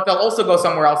 But they'll also go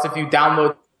somewhere else if you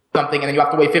download something and then you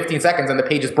have to wait 15 seconds and the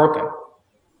page is broken.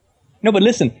 No, but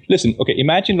listen. Okay,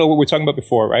 imagine what we were talking about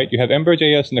before, right? You have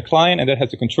Ember.js in the client, and that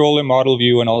has the controller, model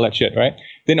view, and all that shit, right?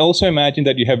 Then also imagine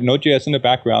that you have Node.js in the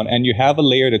background, and you have a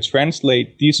layer that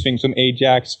translates these things from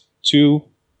AJAX to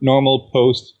normal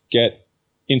post get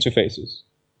interfaces.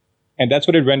 And that's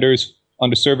what it renders on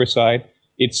the server side.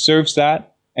 It serves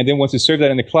that, and then once it serves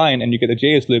that in the client, and you get the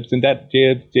JS libs, then that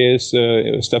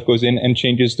JS stuff goes in and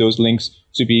changes those links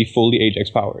to be fully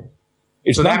AJAX powered.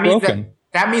 It's so not broken.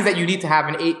 That means that you need to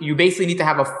have you basically need to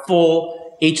have a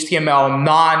full HTML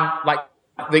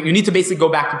you need to basically go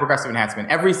back to progressive enhancement.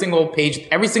 Every single page,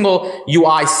 every single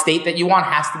UI state that you want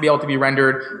has to be able to be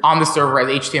rendered on the server as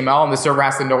HTML, and the server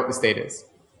has to know what the state is.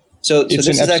 So this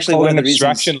is actually one of the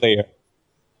abstraction layer.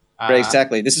 Right,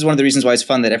 exactly. This is one of the reasons why it's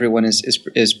fun that everyone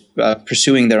is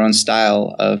pursuing their own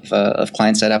style of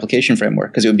client-side application framework,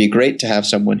 because it would be great to have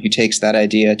someone who takes that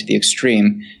idea to the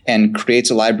extreme and creates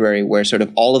a library where sort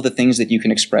of all of the things that you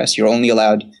can express, you're only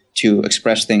allowed to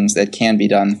express things that can be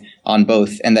done on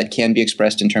both, and that can be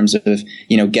expressed in terms of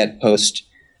get, post,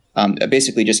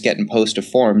 basically just get and post of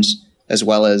forms, as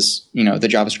well as the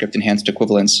JavaScript enhanced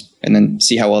equivalents, and then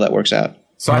see how well that works out.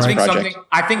 So I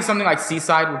think something like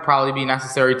Seaside would probably be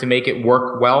necessary to make it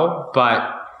work well. But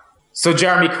so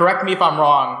Jeremy, correct me if I'm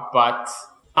wrong, but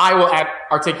I will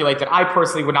articulate that I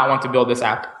personally would not want to build this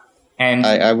app. And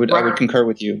I would concur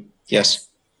with you. Yes.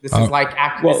 This is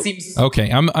it seems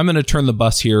okay. I'm going to turn the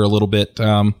bus here a little bit.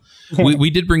 We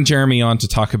did bring Jeremy on to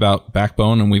talk about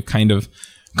Backbone, and we've kind of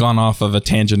gone off of a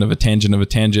tangent,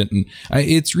 and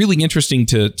it's really interesting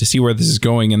to see where this is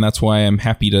going, and that's why I'm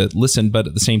happy to listen. But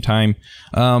at the same time,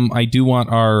 I do want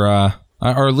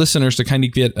our listeners to kind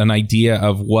of get an idea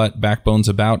of what Backbone's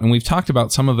about, and we've talked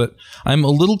about some of it. I'm a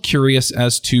little curious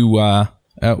as to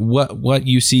what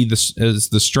you see as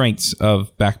the strengths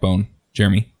of Backbone,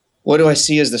 Jeremy. What do I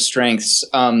see as the strengths?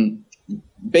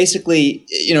 Basically,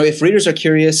 if readers are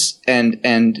curious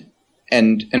and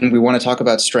we want to talk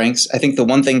about strengths, I think the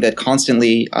one thing that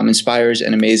constantly inspires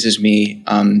and amazes me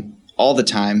all the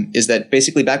time is that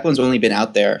basically Backbone's only been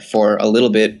out there for a little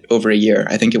bit over a year.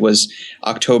 I think it was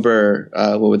October,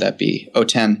 what would that be?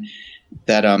 2010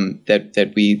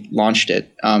 that we launched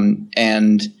it.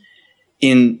 And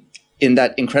in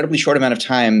that incredibly short amount of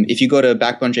time, if you go to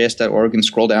backbonejs.org and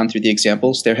scroll down through the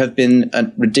examples, there have been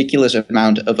a ridiculous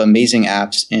amount of amazing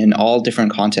apps in all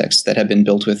different contexts that have been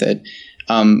built with it.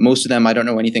 Most of them I don't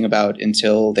know anything about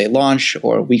until they launch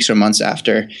or weeks or months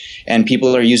after. And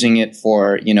people are using it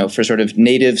for, for sort of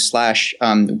native /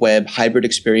 web hybrid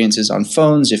experiences on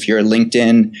phones. If you're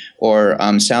LinkedIn or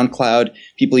SoundCloud,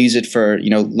 people use it for,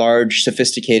 large,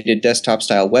 sophisticated desktop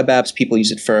style web apps. People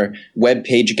use it for web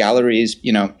page galleries.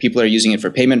 People are using it for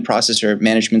payment processor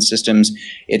management systems.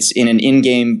 It's in an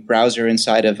in-game browser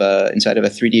inside of a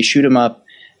 3D shoot 'em up.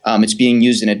 It's being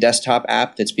used in a desktop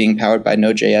app that's being powered by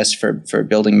Node.js for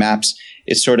building maps.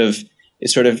 It's sort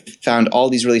of found all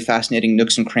these really fascinating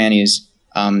nooks and crannies,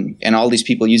 and all these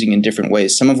people using it in different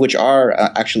ways. Some of which are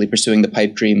actually pursuing the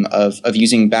pipe dream of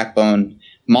using Backbone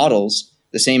models,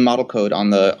 the same model code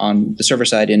on the server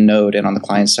side in Node and on the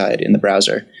client side in the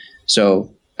browser.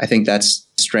 So I think that's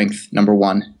strength number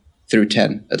 1 through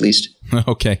 10 at least.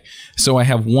 Okay, so I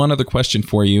have one other question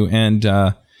for you, and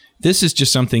this is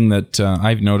just something that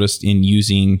I've noticed in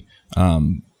using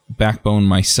Backbone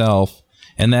myself,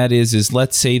 and that is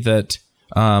let's say that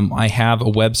I have a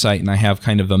website and I have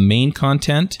kind of a main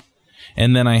content,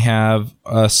 and then I have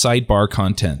a sidebar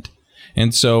content.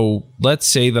 And so let's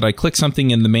say that I click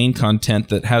something in the main content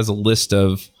that has a list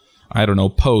of, I don't know,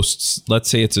 posts. Let's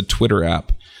say it's a Twitter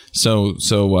app. So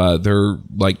they're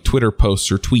like Twitter posts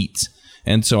or tweets.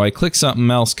 And so I click something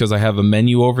else because I have a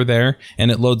menu over there,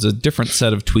 and it loads a different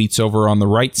set of tweets over on the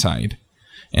right side.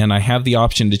 And I have the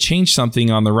option to change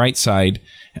something on the right side.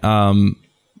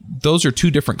 Those are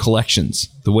 2 different collections,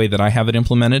 the way that I have it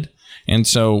implemented. And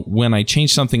so when I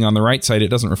change something on the right side, it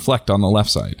doesn't reflect on the left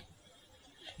side.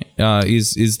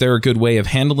 Is there a good way of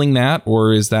handling that,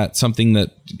 or is that something that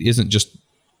isn't just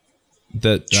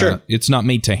that Sure. It's not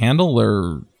made to handle,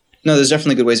 or... No, there's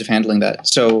definitely good ways of handling that.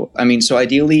 So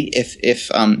ideally, if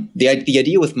the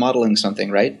idea with modeling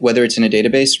something, right, whether it's in a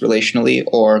database relationally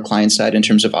or client side in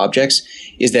terms of objects,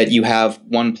 is that you have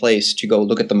one place to go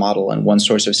look at the model and one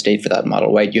source of state for that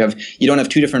model, right? You don't have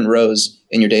 2 different rows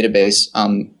in your database,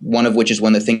 one of which is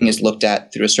when the thing is looked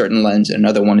at through a certain lens, and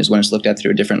another one is when it's looked at through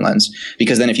a different lens.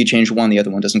 Because then if you change one, the other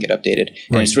one doesn't get updated.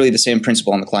 And Right. it's really the same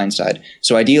principle on the client side.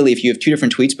 So ideally, if you have 2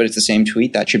 different tweets, but it's the same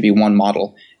tweet, that should be one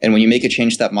model. And when you make a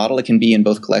change to that model, it can be in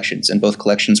both collections, and both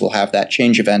collections will have that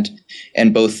change event,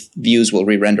 and both views will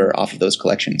re-render off of those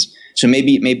collections. So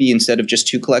maybe instead of just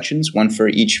 2 collections, one for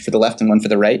each for the left and one for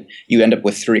the right, you end up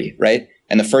with 3, right?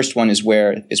 And the first one is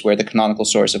where the canonical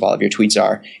source of all of your tweets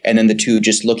are. And then the 2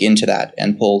 just look into that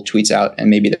and pull tweets out,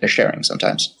 and maybe they're sharing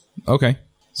sometimes. Okay,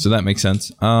 so that makes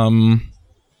sense.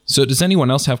 So does anyone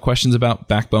else have questions about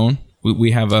Backbone?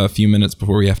 We have a few minutes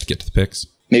before we have to get to the picks.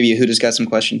 Maybe Yehuda's got some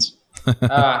questions.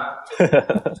 I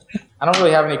don't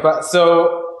really have any questions.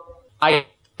 So I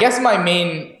guess the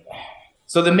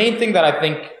main thing that I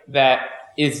think that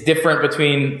is different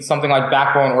between something like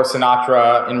Backbone or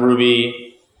Sinatra in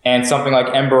Ruby and something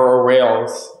like Ember or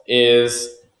Rails is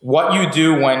what you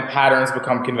do when patterns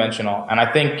become conventional. And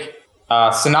I think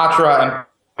Sinatra and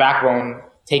Backbone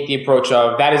take the approach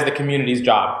of that is the community's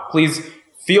job. Please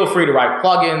feel free to write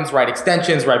plugins, write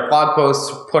extensions, write blog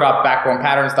posts, put up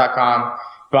backbonepatterns.com.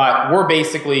 But we're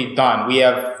basically done. We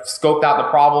have scoped out the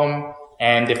problem.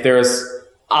 And if there's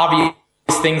obvious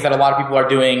things that a lot of people are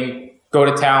doing, go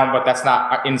to town, but that's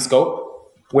not in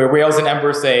scope. Where Rails and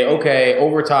Ember say, okay,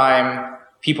 over time,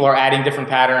 people are adding different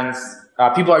patterns.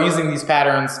 People are using these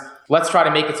patterns. Let's try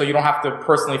to make it so you don't have to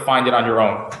personally find it on your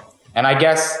own. And I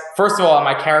guess, first of all, am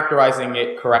I characterizing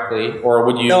it correctly, or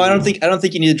would you? No, I don't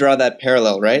think you need to draw that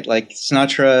parallel, right? Like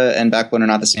Sinatra and Backbone are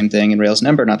not the same thing, and Rails and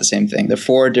Ember are not the same thing. They're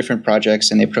 4 different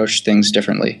projects, and they approach things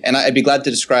differently. And I'd be glad to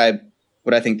describe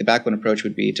what I think the Backbone approach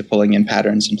would be to pulling in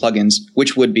patterns and plugins,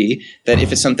 which would be that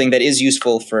if it's something that is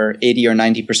useful for 80 or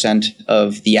 90%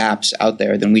 of the apps out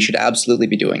there, then we should absolutely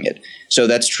be doing it. So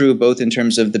that's true both in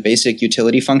terms of the basic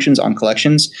utility functions on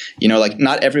collections. Like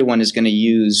not everyone is going to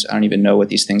use, I don't even know what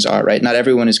these things are, right? Not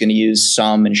everyone is going to use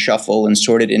sum and shuffle and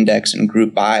sorted index and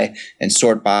group by and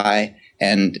sort by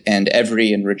and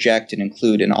every and reject and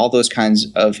include and all those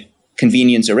kinds of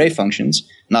convenience array functions.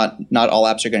 Not all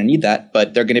apps are going to need that,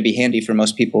 but they're going to be handy for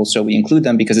most people. So we include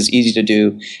them because it's easy to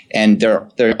do, and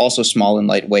they're also small and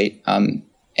lightweight.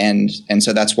 And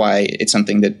so that's why it's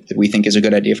something that we think is a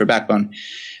good idea for Backbone.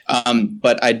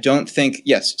 But I don't think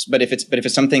But if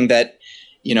it's something that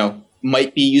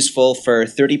might be useful for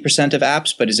 30% of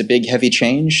apps, but is a big heavy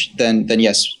change, then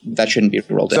yes, that shouldn't be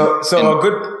rolled in. So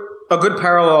a good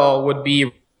parallel would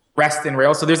be REST in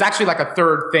Rails. So there's actually like a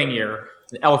third thing here.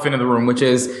 The elephant in the room, which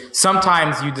is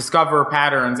sometimes you discover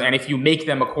patterns, and if you make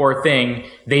them a core thing,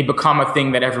 they become a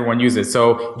thing that everyone uses.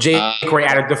 So jQuery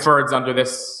added deferreds under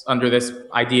this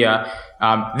idea.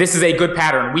 This is a good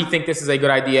pattern. We think this is a good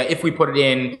idea. If we put it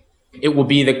in, it will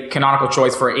be the canonical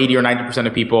choice for 80 or 90%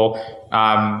 of people.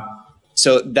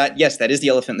 So that is the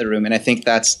elephant in the room, and I think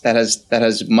that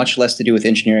has much less to do with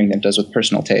engineering than it does with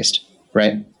personal taste,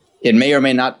 right? It may or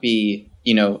may not be,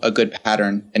 a good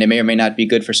pattern, and it may or may not be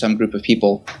good for some group of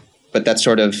people, but that's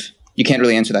sort of, you can't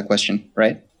really answer that question,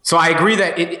 right? So I agree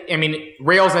that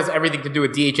Rails has everything to do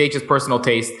with DHH's personal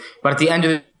taste, but at the end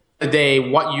of the day,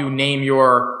 what you name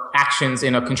your actions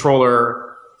in a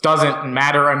controller doesn't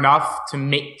matter enough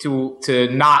to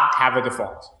not have a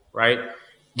default, right?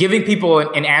 Giving people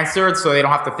an answer so they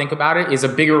don't have to think about it is a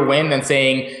bigger win than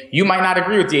saying, you might not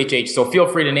agree with DHH, so feel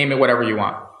free to name it whatever you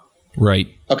want. Right.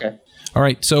 Okay. All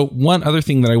right. So one other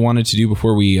thing that I wanted to do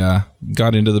before we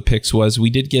got into the picks was we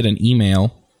did get an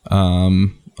email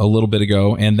a little bit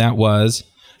ago, and that was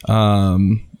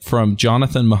from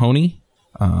Jonathan Mahoney.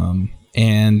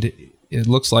 And it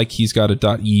looks like he's got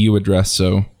a .eu address,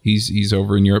 so he's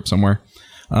over in Europe somewhere.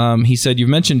 He said, you've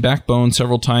mentioned Backbone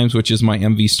several times, which is my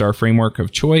MV Star framework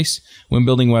of choice when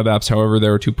building web apps. However,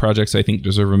 there are two projects I think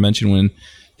deserve a mention when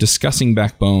discussing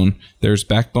Backbone. There's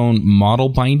Backbone Model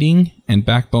Binding and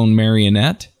Backbone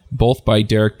Marionette, both by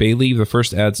Derek Bailey. The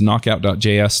first adds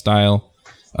knockout.js style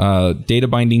data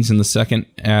bindings, and the second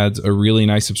adds a really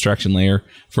nice abstraction layer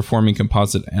for forming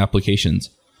composite applications.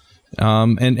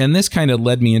 And this kind of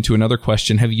led me into another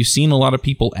question. Have you seen a lot of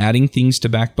people adding things to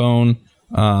Backbone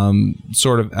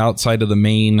sort of outside of the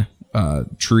main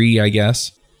tree, I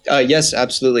guess? Yes,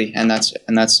 absolutely, and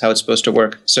that's how it's supposed to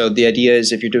work. So the idea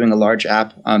is, if you're doing a large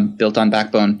app built on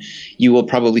Backbone, you will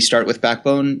probably start with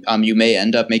Backbone. You may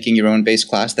end up making your own base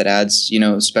class that adds,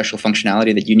 special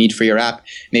functionality that you need for your app.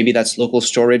 Maybe that's local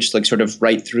storage, like sort of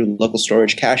right through local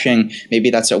storage caching.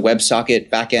 Maybe that's a WebSocket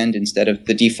backend instead of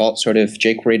the default sort of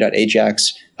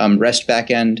jQuery.ajax REST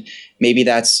backend. Maybe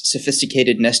that's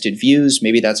sophisticated nested views.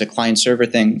 Maybe that's a client server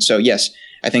thing. So yes,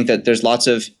 I think that there's lots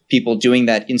of people doing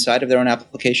that inside of their own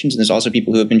applications, and there's also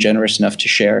people who have been generous enough to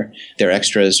share their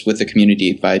extras with the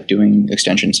community by doing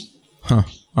extensions. Huh.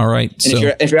 All right.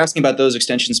 And if you're asking about those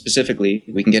extensions specifically,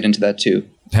 we can get into that too.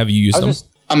 Have you used them?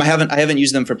 I haven't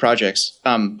used them for projects.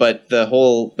 But the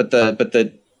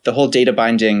whole data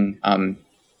binding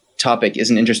topic is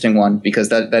an interesting one, because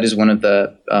that is one of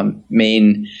the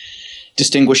main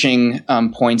distinguishing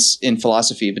points in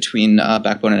philosophy between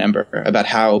Backbone and Ember about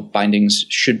how bindings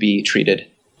should be treated.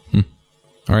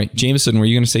 All right, Jameson, were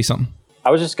you going to say something?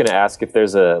 I was just going to ask if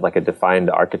there's a defined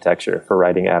architecture for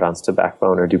writing add-ons to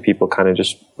Backbone, or do people kind of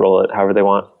just roll it however they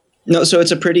want? No, so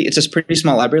it's a pretty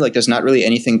small library. Like, there's not really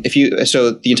anything.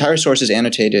 So the entire source is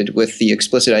annotated with the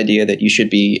explicit idea that you should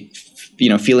be,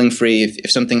 feeling free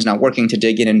if something's not working to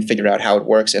dig in and figure out how it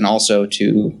works, and also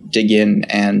to dig in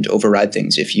and override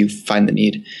things if you find the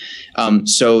need.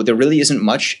 So there really isn't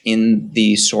much in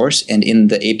the source and in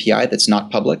the API that's not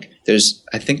public.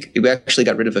 I think we actually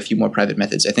got rid of a few more private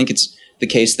methods. I think it's the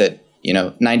case that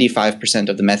 95%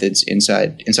 of the methods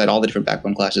inside all the different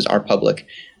Backbone classes are public,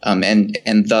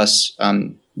 and thus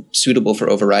suitable for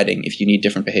overriding if you need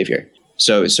different behavior.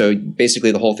 So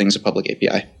basically the whole thing's a public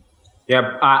API.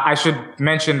 Yeah, I should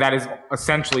mention that is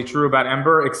essentially true about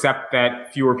Ember, except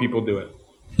that fewer people do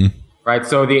it. Right.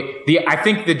 So I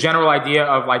think the general idea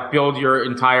of build your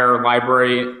entire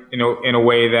library in a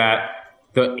way that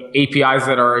the APIs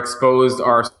that are exposed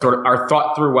are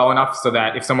thought through well enough so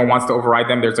that if someone wants to override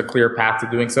them, there's a clear path to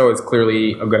doing so, is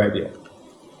clearly a good idea.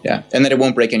 Yeah, and that it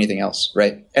won't break anything else,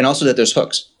 right? And also that there's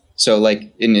hooks. So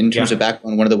in terms of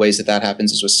Backbone, one of the ways that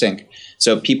happens is with sync.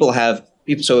 So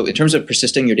so in terms of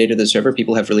persisting your data to the server,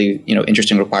 people have really,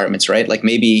 interesting requirements, right? Like,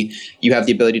 maybe you have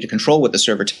the ability to control what the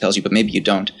server tells you, but maybe you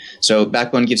don't. So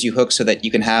Backbone gives you hooks so that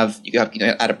you can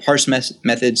add a parse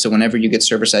method. So whenever you get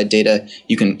server-side data,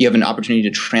 you have an opportunity to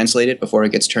translate it before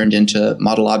it gets turned into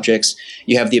model objects.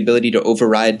 You have the ability to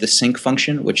override the sync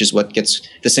function, which is what gets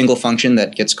the single function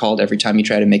that gets called every time you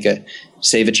try to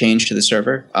save a change to the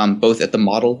server, both at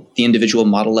the individual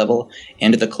model level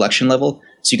and at the collection level.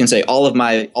 So you can say all of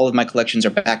my collections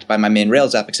are backed by my main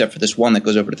Rails app, except for this one that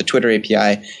goes over to the Twitter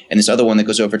API and this other one that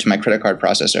goes over to my credit card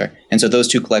processor. And so those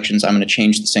two collections, I'm going to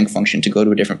change the sync function to go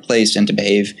to a different place and to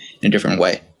behave in a different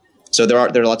way. So there are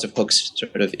lots of hooks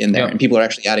sort of in there, and people are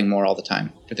actually adding more all the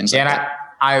time for things like that.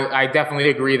 And I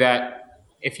definitely agree that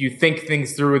if you think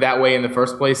things through that way in the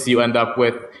first place, you end up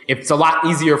with, it's a lot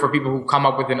easier for people who come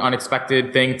up with an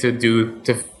unexpected thing to do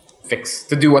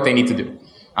what they need to do.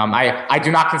 I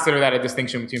do not consider that a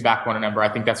distinction between Backbone and Ember. I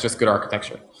think that's just good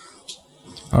architecture.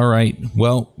 All right.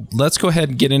 Well, let's go ahead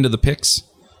and get into the picks.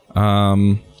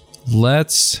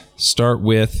 Let's start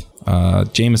with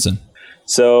Jameson.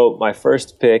 So my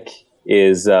first pick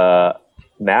is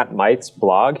Matt Might's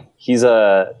blog. He's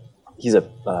a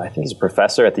I think he's a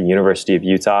professor at the University of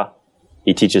Utah.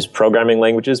 He teaches programming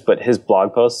languages, but his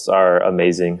blog posts are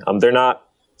amazing.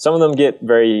 Some of them get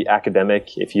very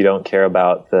academic. If you don't care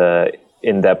about the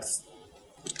in-depth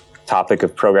topic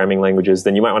of programming languages,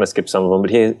 then you might want to skip some of them. But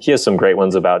he has some great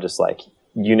ones about just like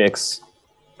Unix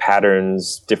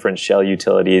patterns, different shell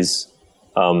utilities.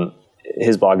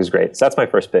 His blog is great. So that's my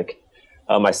first pick.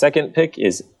 My second pick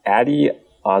is Adi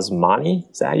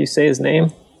Osmani. Is that how you say his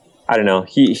name? I don't know.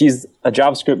 He's a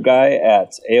JavaScript guy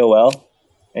at AOL,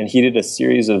 and he did a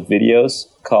series of videos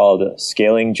called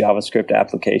Scaling JavaScript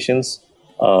Applications.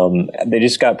 They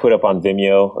just got put up on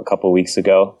Vimeo a couple weeks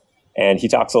ago, and he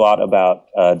talks a lot about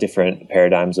different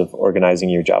paradigms of organizing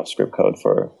your JavaScript code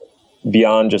for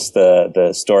beyond just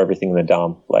the store everything in the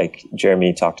DOM, like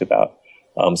Jeremy talked about.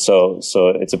 So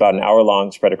it's about an hour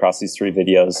long, spread across these 3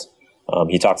 videos.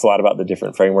 He talks a lot about the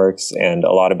different frameworks and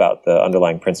a lot about the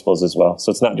underlying principles as well. So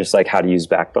it's not just like how to use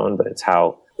Backbone, but it's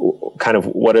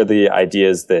what are the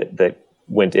ideas that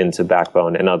went into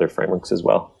Backbone and other frameworks as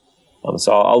well.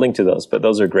 So I'll link to those, but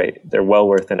those are great. They're well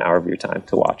worth an hour of your time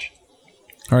to watch.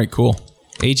 All right, cool.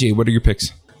 AJ, what are your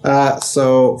picks?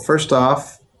 So first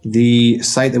off, the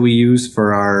site that we use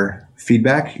for our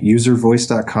feedback,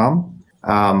 uservoice.com.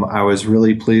 I was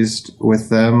really pleased with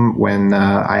them when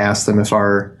I asked them if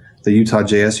the Utah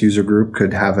JS user group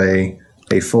could have a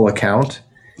full account,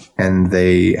 and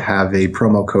they have a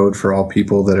promo code for all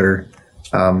people that are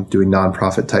doing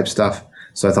nonprofit type stuff.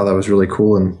 So I thought that was really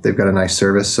cool, and they've got a nice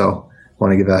service. So I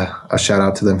want to give a shout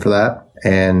out to them for that.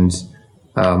 And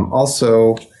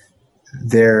also,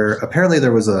 apparently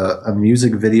there was a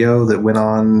music video that went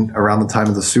on around the time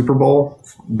of the Super Bowl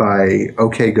by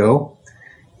OK Go,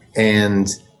 and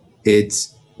it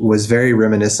was very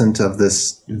reminiscent of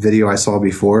this video I saw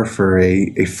before for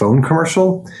a phone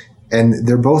commercial. And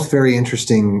they're both very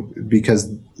interesting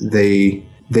because they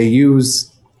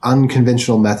use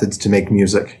unconventional methods to make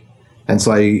music. And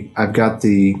so I've got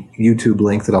the YouTube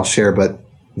link that I'll share, but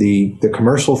the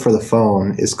commercial for the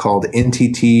phone is called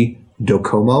NTT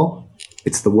Docomo.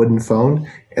 It's the wooden phone,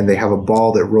 and they have a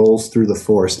ball that rolls through the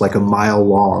forest like a mile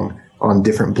long on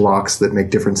different blocks that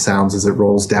make different sounds as it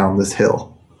rolls down this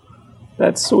hill.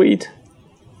 That's sweet.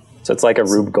 So it's like a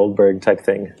Rube Goldberg type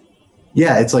thing.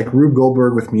 Yeah, it's like Rube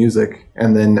Goldberg with music.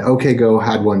 And then OK Go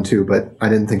had one too, but I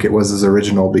didn't think it was as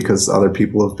original because other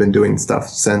people have been doing stuff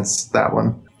since that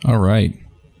one. All right.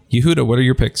 Yehuda, what are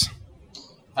your picks?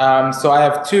 So I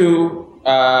have two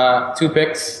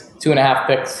picks, 2.5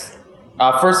 picks.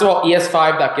 First of all,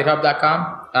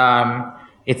 es5.github.com.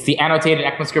 It's the annotated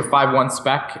ECMAScript 5.1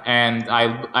 spec, and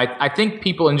I think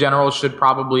people in general should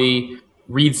probably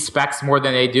read specs more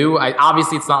than they do.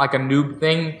 Obviously, it's not like a noob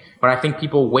thing, but I think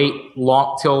people wait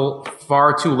till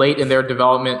far too late in their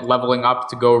development leveling up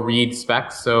to go read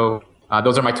specs. So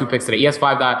those are my 2 picks today.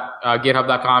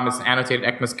 es5.github.com is an annotated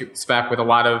ECMAScript spec with a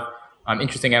lot of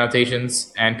interesting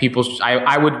annotations, and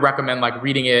I would recommend like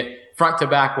reading it front to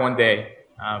back one day.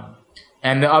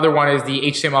 And the other one is the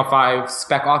HTML5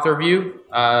 spec author view.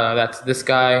 That's this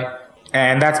guy.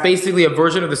 And that's basically a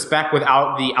version of the spec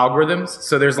without the algorithms.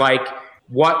 So there's like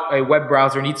what a web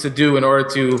browser needs to do in order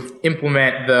to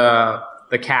implement the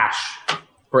cache,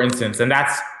 for instance. And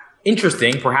that's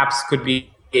interesting, perhaps could be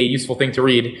a useful thing to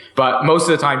read. But most of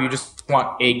the time, you just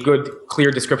want a good,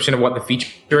 clear description of what the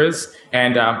feature is.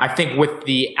 And I think with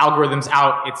the algorithms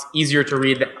out, it's easier to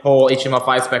read the whole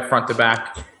HTML5 spec front to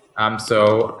back.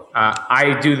 So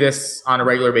I do this on a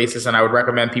regular basis, and I would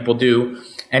recommend people do.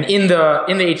 And in the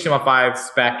HTML5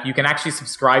 spec, you can actually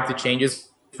subscribe to changes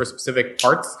for specific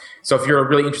parts. So if you're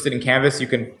really interested in Canvas, you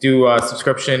can do a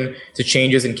subscription to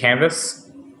changes in Canvas.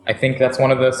 I think that's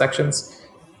one of the sections.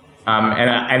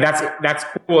 And that's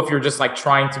cool if you're just like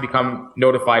trying to become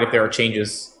notified if there are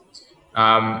changes.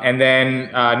 And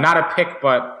then not a pick,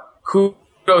 but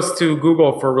kudos to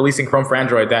Google for releasing Chrome for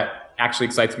Android. That actually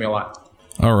excites me a lot.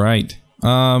 All right.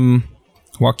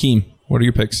 Joaquin, what are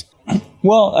your picks?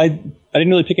 Well, I didn't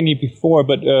really pick any before,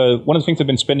 but one of the things I've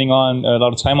been spending on a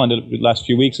lot of time on the last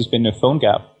few weeks has been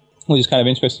PhoneGap, which is kind of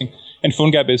interesting. And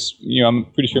PhoneGap is, I'm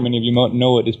pretty sure many of you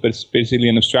know it, but it's basically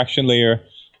an abstraction layer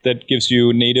that gives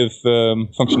you native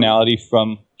functionality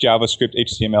from JavaScript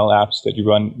HTML apps that you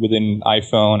run within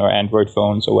iPhone or Android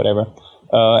phones or whatever.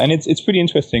 And it's pretty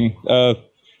interesting.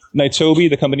 Nitobi,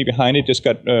 the company behind it, just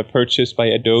got purchased by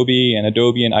Adobe and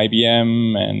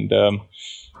IBM and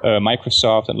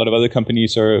Microsoft, and a lot of other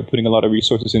companies are putting a lot of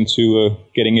resources into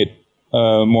getting it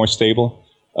more stable.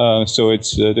 So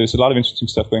there's a lot of interesting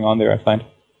stuff going on there, I find.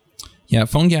 Yeah,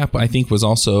 PhoneGap, I think, was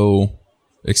also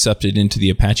accepted into the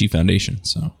Apache Foundation.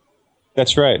 So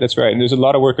That's right. And there's a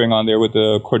lot of work going on there with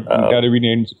the now they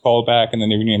renamed to Callback, and then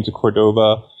they renamed to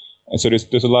Cordova. And so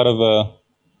there's a lot of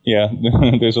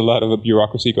there's a lot of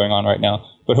bureaucracy going on right now.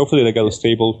 But hopefully they get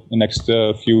stable the next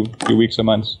few weeks or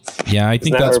months. Yeah, I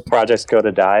think that's that's where projects go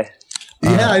to die.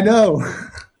 Yeah, I know.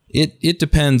 It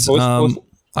depends.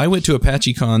 I went to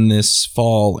ApacheCon this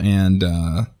fall, and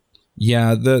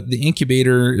the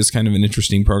incubator is kind of an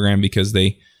interesting program because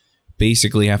they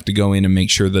basically have to go in and make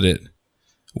sure that it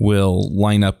will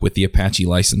line up with the Apache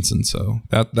license, and so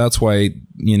that's why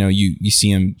you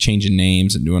see them changing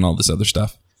names and doing all this other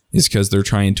stuff, is because they're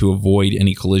trying to avoid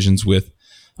any collisions with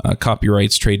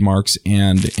copyrights, trademarks,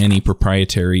 and any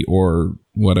proprietary or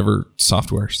whatever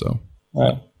software. So,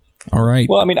 all right.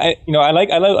 Well, I mean, I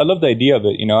love the idea of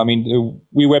it. I mean,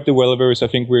 we web developers, I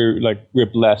think we're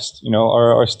blessed.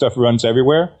 Our stuff runs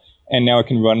everywhere, and now it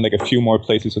can run like a few more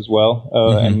places as well,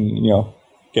 and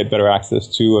get better access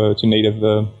to native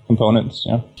components.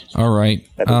 Yeah. All right.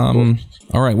 Cool.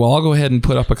 All right. Well, I'll go ahead and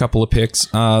put up a couple of picks.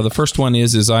 The first one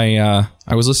is I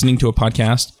was listening to a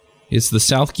podcast. It's the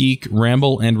South Geek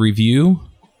Ramble and Review.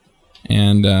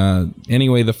 And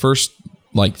anyway, the first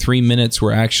 3 minutes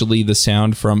were actually the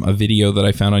sound from a video that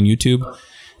I found on YouTube.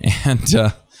 And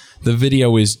the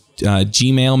video is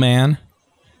Gmail Man.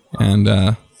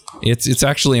 And it's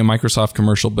actually a Microsoft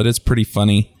commercial, but it's pretty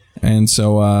funny. And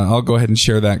so I'll go ahead and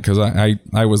share that because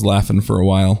I was laughing for a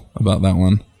while about that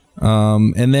one.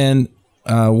 And then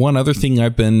one other thing,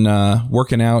 I've been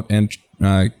working out and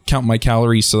count my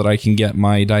calories so that I can get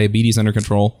my diabetes under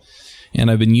control.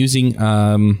 And I've been using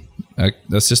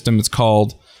a system. It's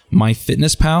called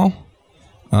MyFitnessPal.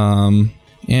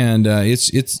 And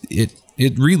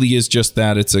it really is just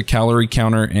that. It's a calorie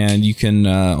counter, and you can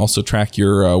also track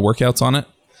your workouts on it.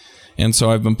 And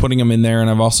so I've been putting them in there, and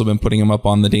I've also been putting them up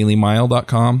on the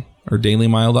dailymile.com or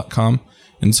dailymile.com.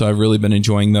 And so I've really been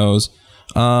enjoying those.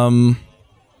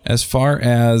 As far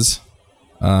as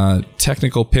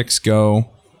technical picks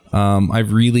go, I'm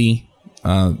going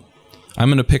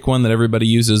to pick one that everybody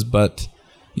uses, but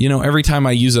every time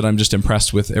I use it, I'm just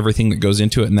impressed with everything that goes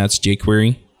into it, and that's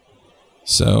jQuery.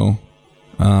 So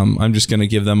I'm just going to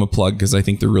give them a plug because I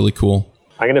think they're really cool.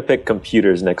 I'm going to pick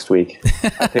computers next week.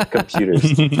 I pick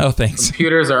computers. Oh, thanks.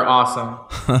 Computers are awesome.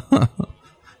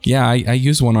 Yeah, I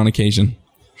use one on occasion.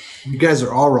 You guys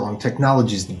are all wrong.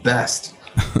 Technology's the best.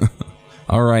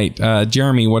 All right.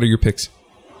 Jeremy, what are your picks?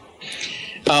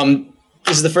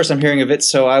 This is the first I'm hearing of it,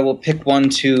 so I will pick one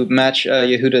to match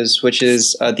Yehuda's, which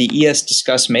is the ES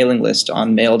Discuss mailing list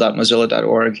on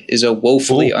mail.mozilla.org is a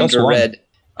woefully underread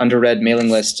mailing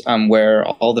list where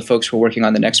all the folks who are working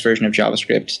on the next version of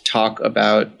JavaScript talk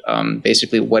about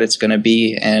basically what it's going to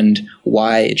be and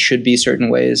why it should be certain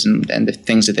ways and the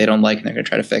things that they don't like and they're going to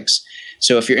try to fix.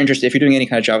 So if you're doing any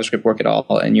kind of JavaScript work at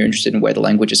all and you're interested in where the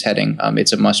language is heading,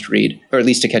 it's a must read, or at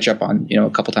least to catch up on, a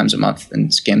couple times a month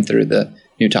and skim through the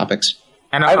new topics.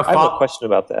 And I have a question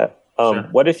about that. Sure.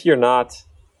 What if you're not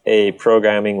a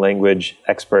programming language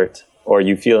expert, or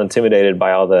you feel intimidated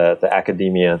by all the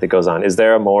academia that goes on? Is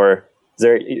there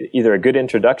either a good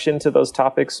introduction to those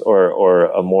topics or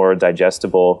a more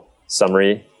digestible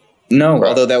summary? No,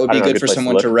 although that would be good for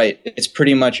someone to write. It's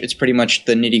pretty much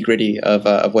the nitty gritty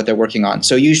of what they're working on.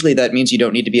 So usually that means you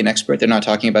don't need to be an expert. They're not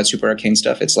talking about super arcane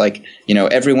stuff. It's like,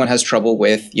 everyone has trouble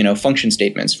with, function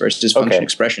statements versus function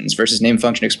expressions versus name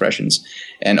function expressions.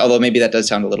 And although maybe that does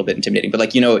sound a little bit intimidating, but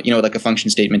like, like a function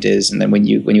statement is, and then when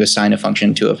you assign a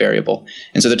function to a variable.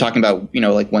 And so they're talking about,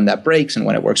 like when that breaks and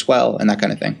when it works well and that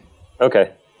kind of thing.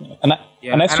 Okay. And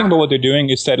a nice thing about what they're doing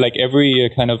is that like every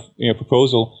kind of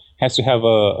proposal has to have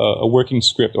a working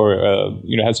script or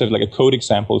has to have like a code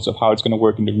examples of how it's going to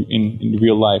work in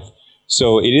real life.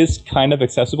 So it is kind of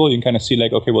accessible. You can kind of see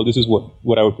like, okay, well, this is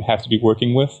what I would have to be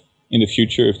working with in the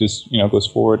future if this goes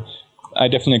forward. I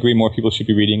definitely agree more people should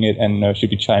be reading it and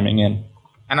should be chiming in.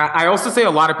 And I also say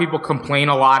a lot of people complain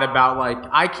a lot about like,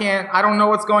 I don't know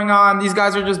what's going on. These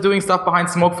guys are just doing stuff behind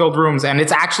smoke-filled rooms. And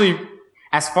it's actually,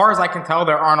 as far as I can tell,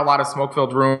 there aren't a lot of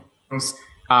smoke-filled rooms.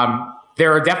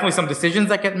 There are definitely some decisions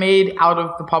that get made out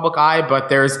of the public eye, but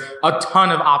there's a ton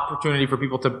of opportunity for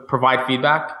people to provide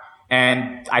feedback.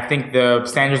 And I think the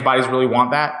standards bodies really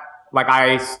want that. Like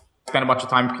I spent a bunch of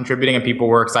time contributing and people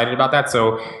were excited about that.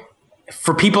 So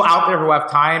for people out there who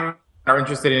have time, are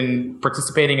interested in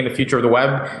participating in the future of the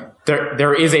web,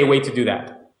 there is a way to do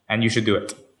that, and you should do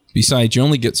it. Besides, you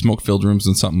only get smoke-filled rooms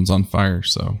when something's on fire,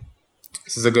 so.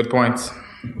 This is a good point.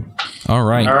 All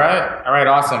right.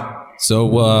 Awesome. So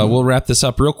we'll wrap this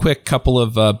up real quick. Couple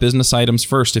of business items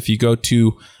first. If you go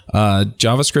to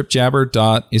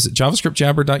JavaScriptJabber. Is it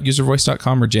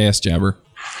JavaScriptJabber.uservoice.com or JSJabber?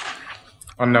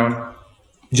 Unknown.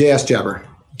 JSJabber.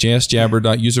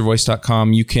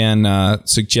 jsjabber.uservoice.com. You can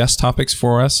suggest topics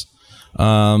for us.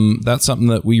 That's something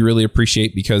that we really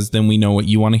appreciate because then we know what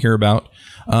you want to hear about.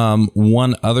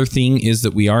 One other thing is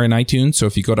that we are in iTunes. So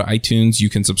if you go to iTunes, you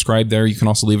can subscribe there. You can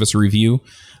also leave us a review.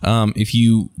 If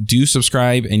you do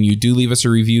subscribe and you do leave us a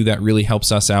review, that really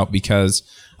helps us out because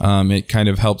it kind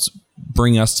of helps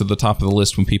bring us to the top of the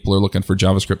list when people are looking for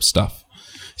JavaScript stuff.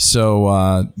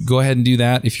 So go ahead and do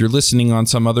that. If you're listening on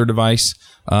some other device,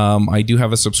 I do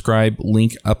have a subscribe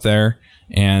link up there.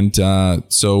 And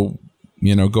so,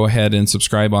 go ahead and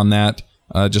subscribe on that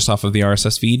just off of the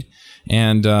RSS feed.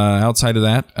 And outside of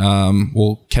that,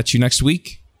 we'll catch you next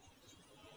week.